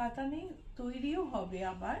 বিষ্ণুপুর কাতানেই তৈরিও হবে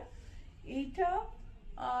আবার। এইটা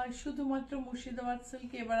শুধুমাত্র মুর্শিদাবাদ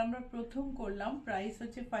সিল্কে এবার আমরা প্রথম করলাম। প্রাইস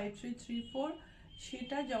হচ্ছে 5334।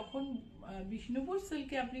 সেটা যখন বিষ্ণুপুর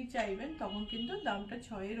সিল্কে আপনি চাইবেন তখন কিন্তু দামটা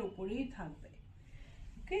 6-এর ওপরেই থাকবে।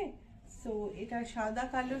 ওকে, সো এটা সাদা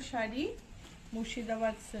কালো শাড়ি,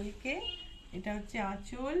 মুর্শিদাবাদ সিল্কে। এটা হচ্ছে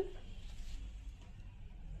আঁচল,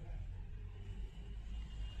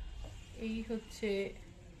 এই হচ্ছে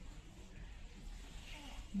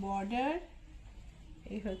বর্ডার,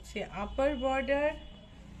 এই হচ্ছে আপার বর্ডার,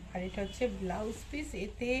 আর এটা হচ্ছে ব্লাউজ পিস।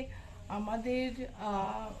 এতে আমাদের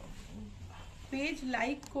পেজ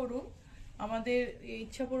লাইক করুন, আমাদের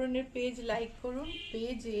ইচ্ছাপূরণের পেজ লাইক করুন।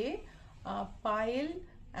 পেজে পায়েল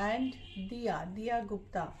অ্যান্ড দিয়া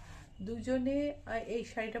গুপ্তা দুজনে এই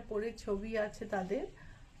শাড়িটা পরে ছবি আছে তাদের।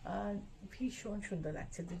 ভীষণ সুন্দর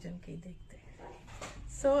লাগছে দুজনকেই দেখতে।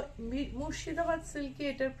 সো মুর্শিদাবাদ সিল্কে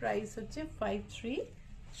এটার প্রাইস হচ্ছে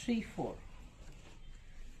 5334।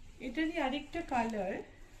 এটারই আরেকটা কালার,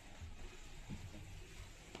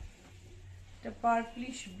 এটা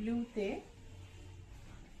পার্পলিশ ব্লুতে,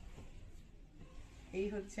 এই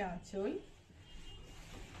হচ্ছে আঁচল,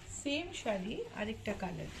 সেম শাড়ি আরেকটা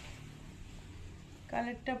কালার।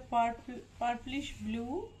 কালারটা পার্পলিশ ব্লু,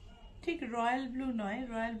 ঠিক রয়্যাল ব্লু নয়,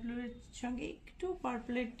 রয়্যাল ব্লুর সঙ্গে একটু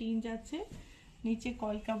পার্পলের টিঞ্জ আছে। নিচে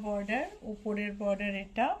কলকা বর্ডার, উপরের বর্ডার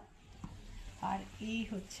এটা, আর এই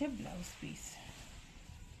হচ্ছে ব্লাউজ পিস।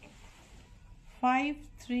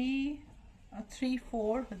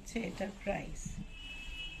 5334 হচ্ছে এটার প্রাইস।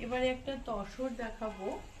 এবারে একটা তসর দেখাবো।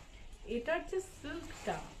 এটার যে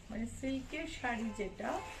সিল্কটা, মানে সিল্কের শাড়ি যেটা,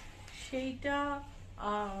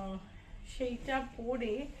 সেইটা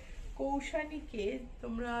পরে কৌশানীকে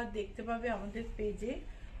তোমরা দেখতে পাবে আমাদের পেজে।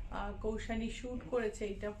 কৌশানী শ্যুট করেছে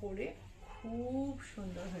এটা পরে, খুব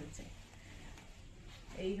সুন্দর হয়েছে।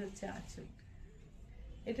 এই হচ্ছে আঁচল।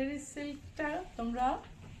 এটার সিল্কটা তোমরা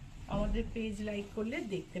আমাদের পেজ লাইক করলে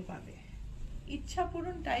দেখতে পাবে।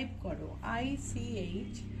 ইচ্ছাপূরণ টাইপ করো,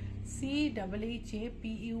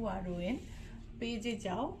 ICHCHHAPURON, পেজে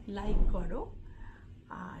যাও, লাইক করো,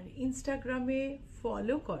 আর ইনস্টাগ্রামে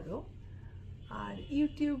ফলো করো, আর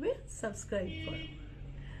ইউটিউবে সাবস্ক্রাইব করো।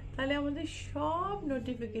 তাহলে আমাদের সব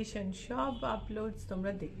নোটিফিকেশন, সব আপলোডস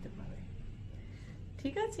তোমরা দেখতে পাবে।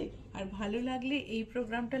 ঠিক আছে? আর ভালো লাগলে এই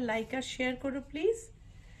প্রোগ্রামটা লাইক আর শেয়ার করো প্লিজ।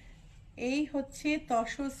 এই হচ্ছে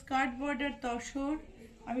তসর, স্কার্ট বর্ডার তসর।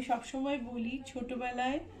 আমি সবসময় বলি,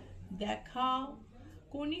 ছোটবেলায় দেখা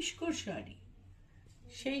কনিষ্ক শাড়ি,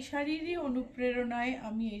 সেই শাড়িরই অনুপ্রেরণায়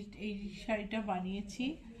আমি এই শাড়িটা বানিয়েছি।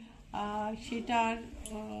 সেটার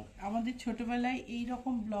আমাদের ছোটবেলায় এই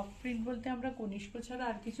রকম ব্লক প্রিন্ট বলতে আমরা কনিষ্ক ছাড়া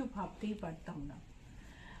আর কিছু ভাবতেই পারতাম না।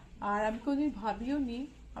 আর আমি কোনোদিন ভাবিও নি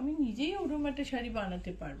আমি নিজেই ওরকম একটা শাড়ি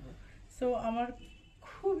বানাতে পারবো। সো আমার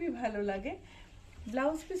খুবই ভালো লাগে।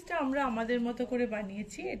 ব্লাউজ পিসটা আমরা আমাদের মতো করে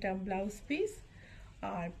বানিয়েছি, এটা ব্লাউজ পিস।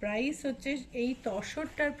 আর প্রাইস হচ্ছে, এই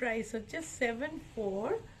তসরটার প্রাইস হচ্ছে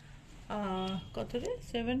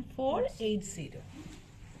 7480।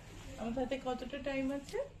 আমার হাতে কতটা টাইম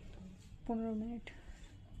আছে? 15 মিনিট।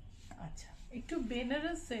 আচ্ছা, একটু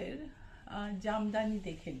বেনারসের জামদানি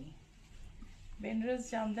দেখে নিই। বেনারস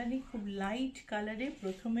জামদানি খুব লাইট কালারে।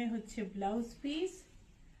 প্রথমে হচ্ছে ব্লাউজ পিস,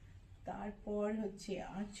 তারপর হচ্ছে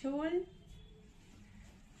আঁচল,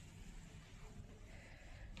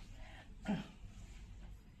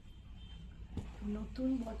 নতুন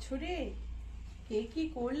বছরে কে কি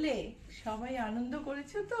করলে? সবাই আনন্দ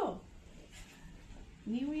করেছো তো?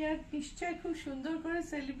 নিউ ইয়ার নিশ্চয় খুব সুন্দর করে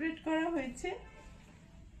সেলিব্রেট করা হয়েছে।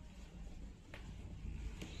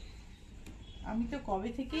 আমি তো কবে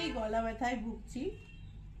থেকেই গলা ব্যথায় ভুগছি,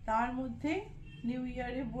 তার মধ্যে নিউ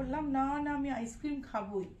ইয়ারে বললাম না আমি আইসক্রিম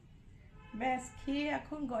খাবই, ব্যাস খেয়ে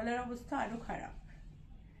এখন গলার অবস্থা আরো খারাপ।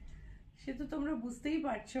 সে তো তোমরা বুঝতেই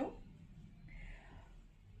পারছো।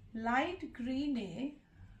 Light গ্রিনে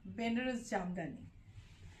Benaras Jamdani,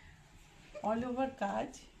 all over কাজ।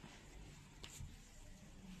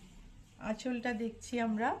 আঁচলটা দেখছি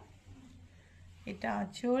আমরা, এটা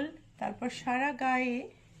আঁচল। তারপর সারা গায়ে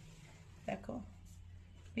দেখো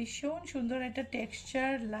ভীষণ সুন্দর একটা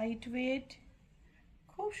টেক্সচার, লাইট ওয়েট,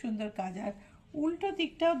 খুব সুন্দর কাজ। আর উল্টো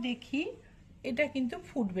দিকটাও দেখি, এটা কিন্তু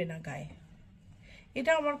ফুটবে না গায়ে।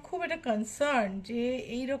 এটা আমার খুব একটা কনসার্ন, যে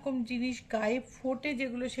এই রকম জিনিস গায়ে ফোটে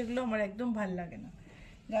যেগুলো, সেগুলো আমার একদম ভাল লাগে না।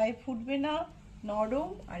 গায়ে ফুটবে না,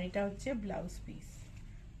 নরম। আর এটা হচ্ছে ব্লাউজ পিস।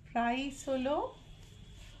 প্রাইস হলো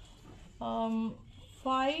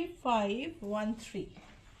 5513।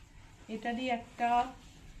 এটারই একটা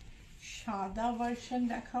সাদা ভার্সন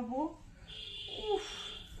দেখাবো। উফ,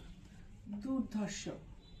 দুর্ধর্ষ।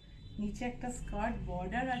 নিচে একটা স্কার্ট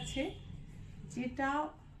বর্ডার আছে, যেটা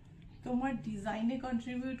তোমার ডিজাইনে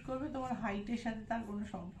কন্ট্রিবিউট করবে, তোমার হাইটের সাথে তার কোনো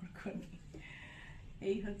সম্পর্ক নেই।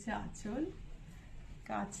 এই হচ্ছে আঁচল,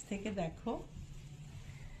 কাছ থেকে দেখো,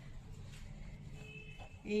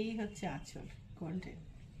 এই হচ্ছে আঁচল গোল্ডেন।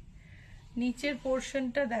 নিচের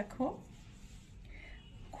পোর্শনটা দেখো,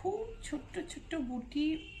 খুব ছোট্ট ছোট্ট বুটি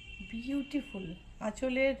বিউটিফুল।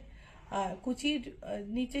 আঁচলের কুচির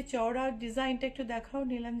নিচে চওড়া ডিজাইনটা একটু দেখাও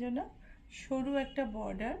নীলাঞ্জনা। সরু একটা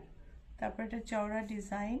বর্ডার, তারপর একটা চওড়া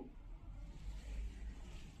ডিজাইন,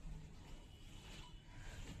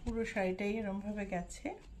 পুরো শাড়িটাই এরকম ভাবে গেছে।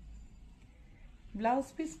 ব্লাউজ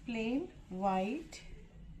পিস প্লেন হোয়াইট,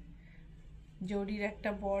 জরির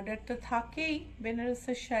একটা বর্ডার তো থাকেই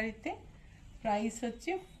বেনারসের শাড়িতে। প্রাইস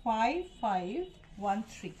হচ্ছে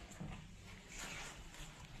 5513।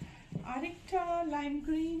 আরেকটা লাইম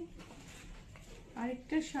গ্রিন,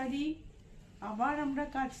 আরেকটা শাড়ি আবার আমরা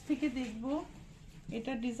কাছ থেকে দেখব।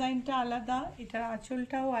 এটা ডিজাইনটা আলাদা, এটার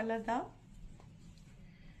আঁচলটাও আলাদা।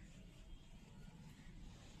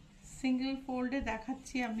 সিঙ্গেল ফোল্ডে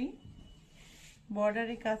দেখাচ্ছি আমি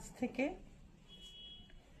বর্ডারের কাছ থেকে।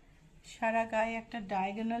 সারা গায়ে একটা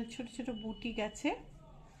ডায়াগোনাল ছোট ছোট বুটি গেছে।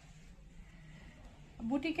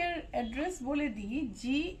 বুটিকের অ্যাড্রেস বলে দিই,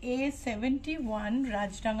 GA71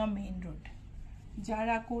 রাজডাঙ্গা মেইন রোড।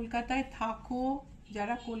 যারা কলকাতায় থাকো,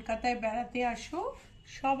 যারা কলকাতায় বেড়াতে আসো,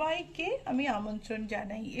 সবাইকে আমি আমন্ত্রণ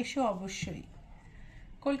জানাই, এসো অবশ্যই।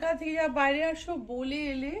 কলকাতা থেকে যারা বাইরে আসো বলে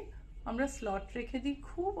এলে আমরা স্লট রেখে দিই,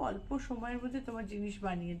 খুব অল্প সময়ের মধ্যে তোমার জিনিস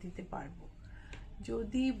বানিয়ে দিতে পারবো।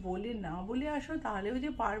 যদি বলে না বলে আসো তাহলেও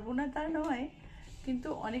যে পারবো না তা নয়, কিন্তু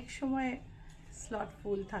অনেক সময় slot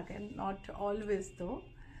full thaken, not always though.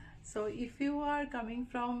 So if you are coming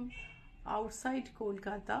from outside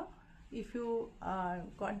Kolkata, if you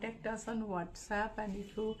contact us on WhatsApp and if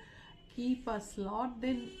you keep a slot,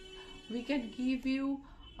 then we can give you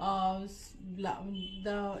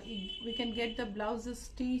we can get the blouses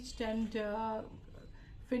stitched and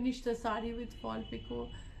finish the saree with fall pico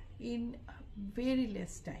in very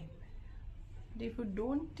less time. And if you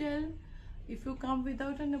don't tell, if you come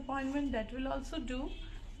without an appointment, that will also do,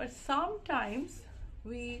 but sometimes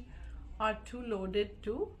we are too loaded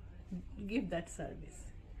to give that service.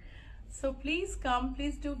 So please come,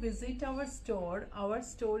 please do visit our store. Our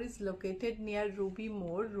store is located near Ruby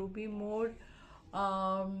More. Ruby More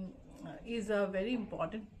is a very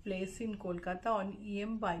important place in Kolkata on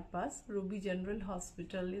EM bypass. Ruby General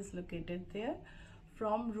Hospital is located there.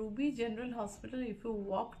 From Ruby General Hospital, if you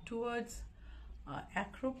walk towards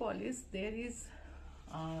Acropolis, there is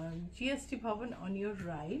GST Bhavan on your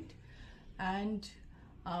right, and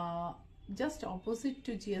just opposite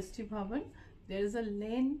to GST Bhavan there is a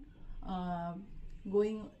lane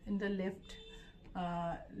going in the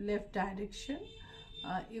left direction.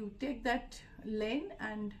 You take that lane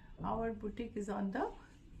and our boutique is on the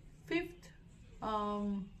 5th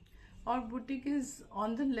our boutique is on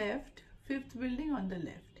the left, 5th building on the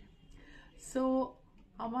left. So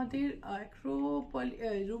আমাদের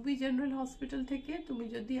Ruby general hospital থেকে তুমি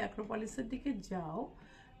যদি অ্যাক্রোপলিসের দিকে যাও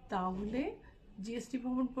তাহলে GST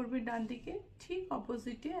ভবন পড়বে ডান দিকে, ঠিক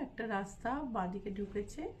অপোজিটে একটা রাস্তা বাঁদিকে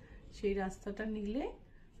ঢুকেছে, সেই রাস্তাটা নিলে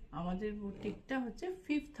আমাদের বুটিকটা হচ্ছে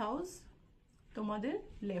 5th হাউস তোমাদের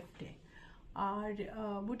লেফটে। আর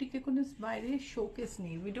বুটিকে কোনো বাইরে শোকেস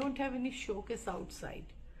নেই, we don't have any showcase outside,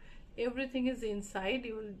 everything is inside.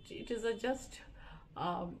 It is a just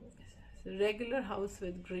regular house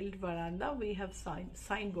with grilled veranda. We have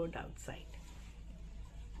signboard outside.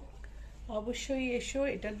 অবশ্যই এসো।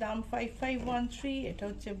 এটার দাম 5513। এটা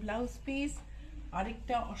হচ্ছে ব্লাউজ পিস।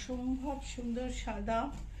 আরেকটা অসম্ভব সুন্দর সাদা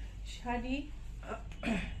শাড়ি,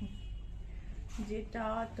 যেটা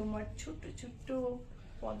তোমার ছোট ছোট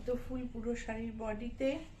পদ্ম ফুল পুরো শাড়ির বডিতে।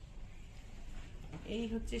 এই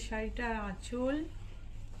হচ্ছে শাড়িটার আঁচল।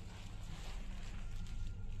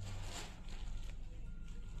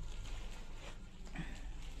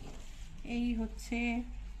 এই হচ্ছে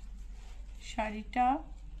শাড়িটা,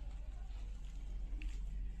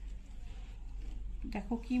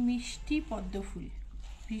 দেখো কি মিষ্টি পদ্ম ফুল,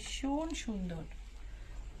 ভীষণ সুন্দর,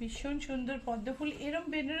 ভীষণ সুন্দর পদ্ম ফুল। এরম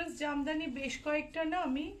বেনারস জামদানি বেশ কয়েকটা না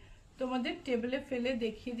আমি তোমাদের টেবিলে ফেলে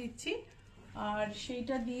দেখিয়ে দিচ্ছি, আর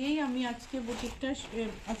সেইটা দিয়েই আমি আজকে বুটিকটা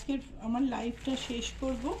আজকের আমার লাইফটা শেষ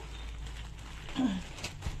করব।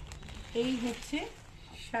 এই হচ্ছে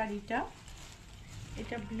শাড়িটা,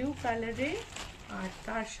 এটা ব্লু কালারে, আর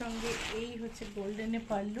তার সঙ্গে এই হচ্ছে গোল্ডেনে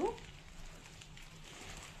পাল্লু।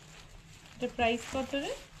 এটা প্রাইস কত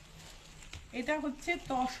রে? এটা হচ্ছে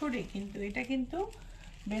তসরে, কিন্তু এটা কিন্তু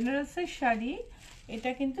বেনারসের শাড়ি,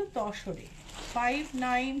 এটা কিন্তু তসরে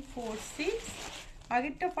 5946।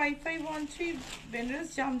 আগেরটা 5513 বেনারস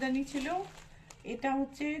জামদানি ছিল, এটা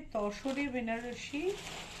হচ্ছে তসরে বেনারসি,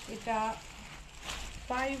 এটা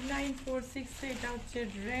 5946। এটা হচ্ছে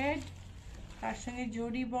রেড, তার সঙ্গে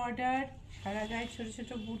জরি বর্ডার, সারা গায়ে ছোট ছোট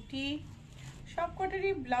বুটি।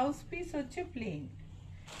 সবকটারই ব্লাউজ পিস হচ্ছে প্লেন।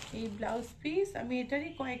 এই ব্লাউজ পিস আমি এটারই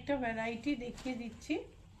কয়েকটা ভ্যারাইটি দেখিয়ে দিচ্ছি।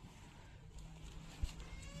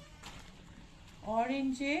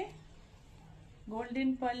 অরেঞ্জে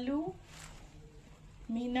গোল্ডেন পাল্লু,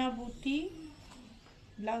 মিনা বুটি,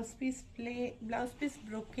 ব্লাউজ পিস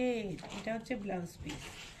ব্রোকেড। এটা হচ্ছে ব্লাউজ পিস।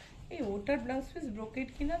 এই ওটার ব্লাউজ পিস ব্রোকেড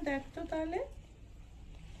কিনা দেখ তো তাহলে।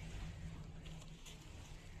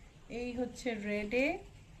 এই হচ্ছে রেডে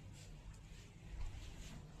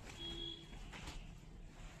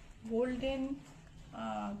গোল্ডেন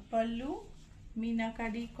পাল্লু,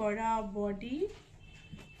 মিনাকারি করা বডি,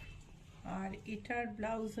 আর এটার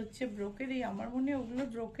ব্লাউজ হচ্ছে ব্রোকেড। এই আমার মনে হয় ওগুলো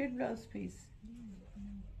ব্রোকেড ব্লাউজ পিস।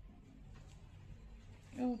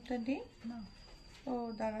 ওটা নেই না, ও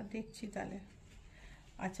দাঁড়া দেখছি তাহলে।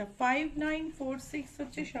 আচ্ছা 5946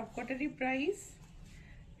 হচ্ছে সবকটারই প্রাইস।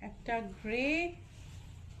 একটা গ্রে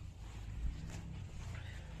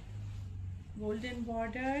গোল্ডেন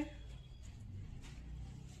বর্ডার,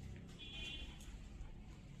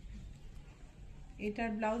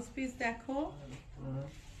 এটার ব্লাউজ পিস দেখো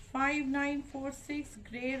 5946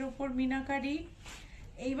 গ্রের ওপর মিনাকারি।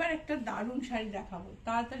 এইবার একটা দারুণ শাড়ি দেখাবো,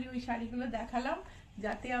 তাড়াতাড়ি ওই শাড়িগুলো দেখালাম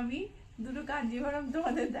যাতে আমি দুটো কাঞ্জিভারম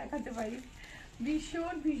তোমাদের দেখাতে পারি।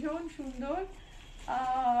 ভীষণ ভীষণ সুন্দর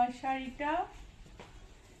শাড়িটা।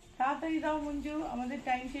 তাড়াতাড়ি দাও মঞ্জু, আমাদের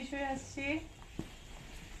টাইম শেষ হয়ে আসছে।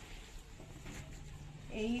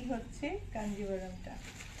 এই হচ্ছে কাঞ্জিভারমটা,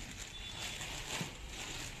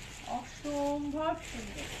 অসম্ভব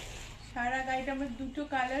সুন্দর। সারা গায়েটা আমার দুটো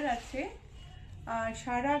কালার আছে, আর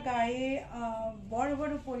সারা গায়ে বড়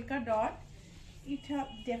বড় polka dot. It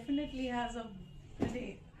definitely has a very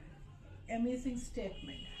amazing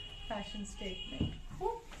statement, fashion statement.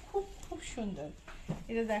 খুব খুব খুব সুন্দর।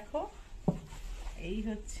 এটা দেখো, এই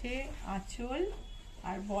হচ্ছে আঁচল,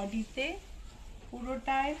 আর বডিতে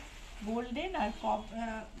পুরোটায় গোল্ডেন আর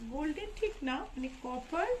গোল্ডেন ঠিক না, মানে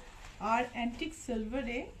কপার আর অ্যান্টিক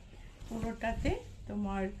সিলভারে পুরোটাতে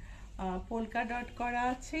তোমার পোলকা ডট করা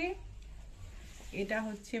আছে। এটা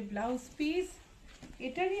হচ্ছে ব্লাউজ পিস।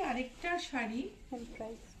 এটারই আরেকটা শাড়ি,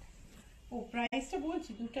 প্রাইস ও প্রাইসটা বলছি,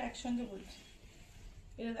 দুটো একসঙ্গে বলছি।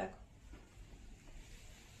 এটা দেখো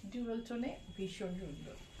ডুয়াল টোনে, ভীষণ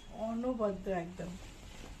সুন্দর, অনবদ্য একদম।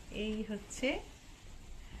 এই হচ্ছে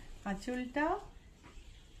আঁচলটা।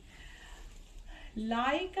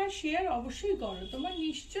 লাইক আর শেয়ার অবশ্যই করো, তোমার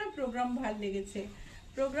নিশ্চয় প্রোগ্রাম ভাল লেগেছে।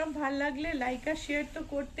 প্রোগ্রাম ভাল লাগলে লাইক আর শেয়ার তো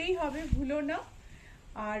করতেই হবে, ভুলো না।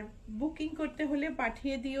 আর বুকিং করতে হলে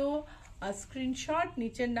পাঠিয়ে দিও স্ক্রিনশট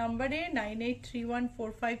নিচের নাম্বারে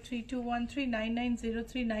 9831453213,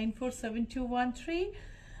 9903947213।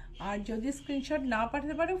 আর যদি স্ক্রিনশট না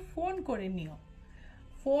পাঠাতে পারো ফোন করে নিও।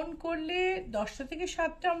 ফোন করলে 10টা থেকে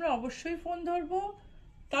 7টা আমরা অবশ্যই ফোন ধরবো,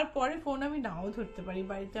 তারপরে ফোন আমি নাও ধরতে পারি,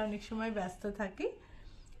 বাড়িতে অনেক সময় ব্যস্ত থাকি।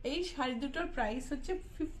 এই শাড়ি দুটোর প্রাইস হচ্ছে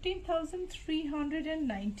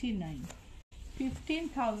 15,399,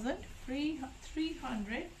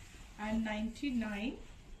 15,399।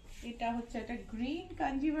 এটা হচ্ছে একটা green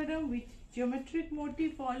Kanjivaram with geometric motive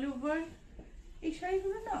all over. এই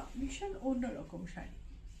শাড়িগুলো না ভীষণ অন্যরকম শাড়ি,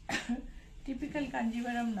 টিপিক্যাল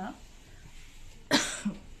কাঞ্জিভারম না।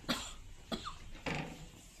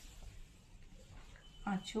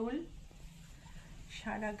 আঁচল,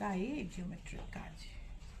 সারা গায়ে জিওমেট্রিক কাজ,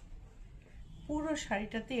 পুরো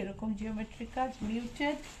শাড়িটাতে এরকম জিওমেট্রিক কাজ,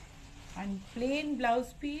 muted and plain blouse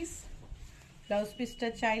piece. Blouse পিসটা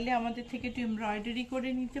চাইলে আমাদের থেকে একটু এমব্রয়ডারি করে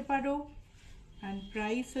নিতে পারো। অ্যান্ড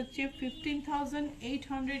প্রাইস হচ্ছে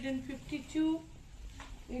 15,852।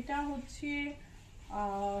 এটা হচ্ছে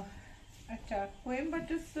একটা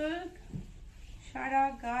কোয়েম্বাটোর সিল্ক, সারা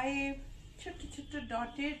গায়ে ছোট্ট ছোট্ট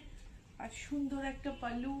ডটের, আর সুন্দর একটা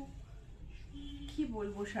পাল্লু। কি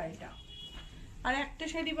বলবো শাড়িটা। আর একটা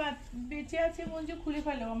শাড়ি বেঁচে আছে মঞ্জু, খুলে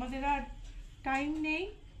ফেলো, আমাদের আর টাইম নেই।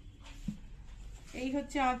 এই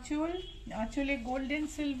হচ্ছে আঁচল, আঁচলে গোল্ডেন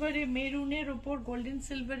সিলভারে মেরুনের ওপর গোল্ডেন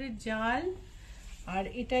সিলভারের জাল। আর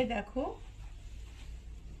এটাই দেখো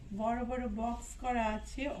বড় বড় বক্স করা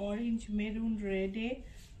আছে অরেঞ্জ মেরুন রেডে,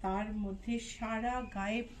 তার মধ্যে সারা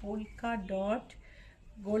গায়ে পোলকা ডট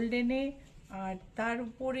গোল্ডেনে, আর তার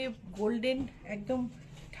উপরে গোল্ডেন একদম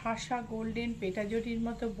ঠাসা গোল্ডেন পেটাজটির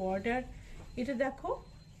মতো বর্ডার। এটা দেখো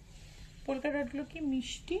পোলকা ডটগুলো কি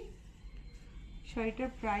মিষ্টি। শাড়িটার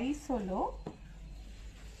প্রাইস হলো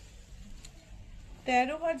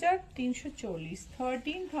 13,340,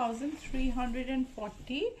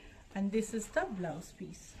 13,340, and this is the blouse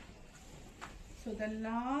piece. So the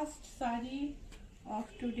last saree of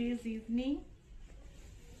today's evening,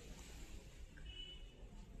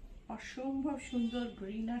 অসম্ভব সুন্দর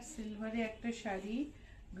গ্রিন আর সিলভারে একটা শাড়ি।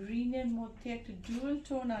 গ্রিনের মধ্যে একটা ডুয়াল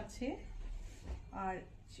টোন আছে, আর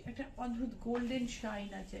একটা অদ্ভুত গোল্ডেন শাইন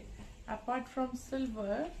আছে। Apart from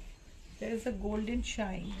silver there is a golden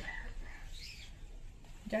shine.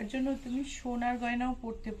 যার জন্য তুমি সোনার গয়নাও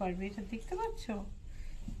পরতে পারবে। এটা দেখতে পাচ্ছ,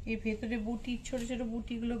 এই ভেতরে বুটি, ছোট ছোট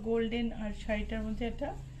বুটিগুলো গোল্ডেন, আর শাড়িটার মধ্যে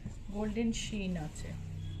একটা গোল্ডেন শিন আছে।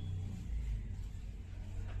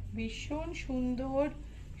 ভীষণ সুন্দর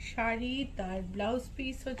শাড়ি। তার ব্লাউজ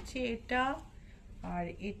পিস হচ্ছে এটা, আর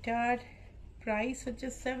এটার প্রাইস হচ্ছে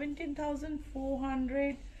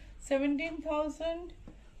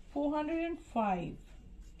 17,405।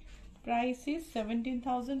 Price is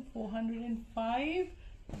 17,405।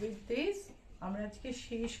 উইথ দিস আমরা আজকে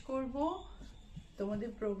শেষ করব। তোমাদের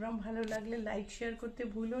প্রোগ্রাম ভালো লাগলে লাইক শেয়ার করতে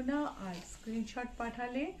ভুলো না, আর স্ক্রিনশট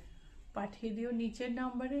পাঠিয়ে দিও নিচের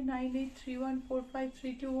নাম্বারে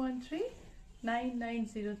 9831453213,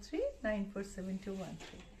 9903947213।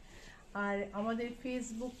 আর আমাদের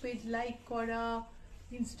ফেসবুক পেজ লাইক করা,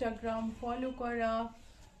 ইনস্টাগ্রাম ফলো করা,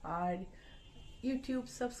 আর ইউটিউব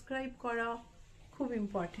সাবস্ক্রাইব করা খুব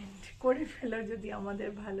ইম্পর্টেন্ট। করে ফেলো যদি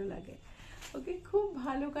আমাদের ভালো লাগে। ওকে, খুব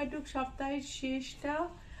ভালো কাটুক সপ্তাহের শেষটা।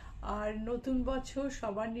 আর নতুন বছর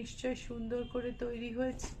সবার নিশ্চয় সুন্দর করে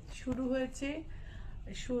শুরু হয়েছে।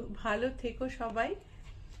 ভালো থেকো সবাই।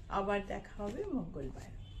 আবার দেখা হবে মঙ্গলবার।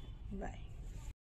 বাই।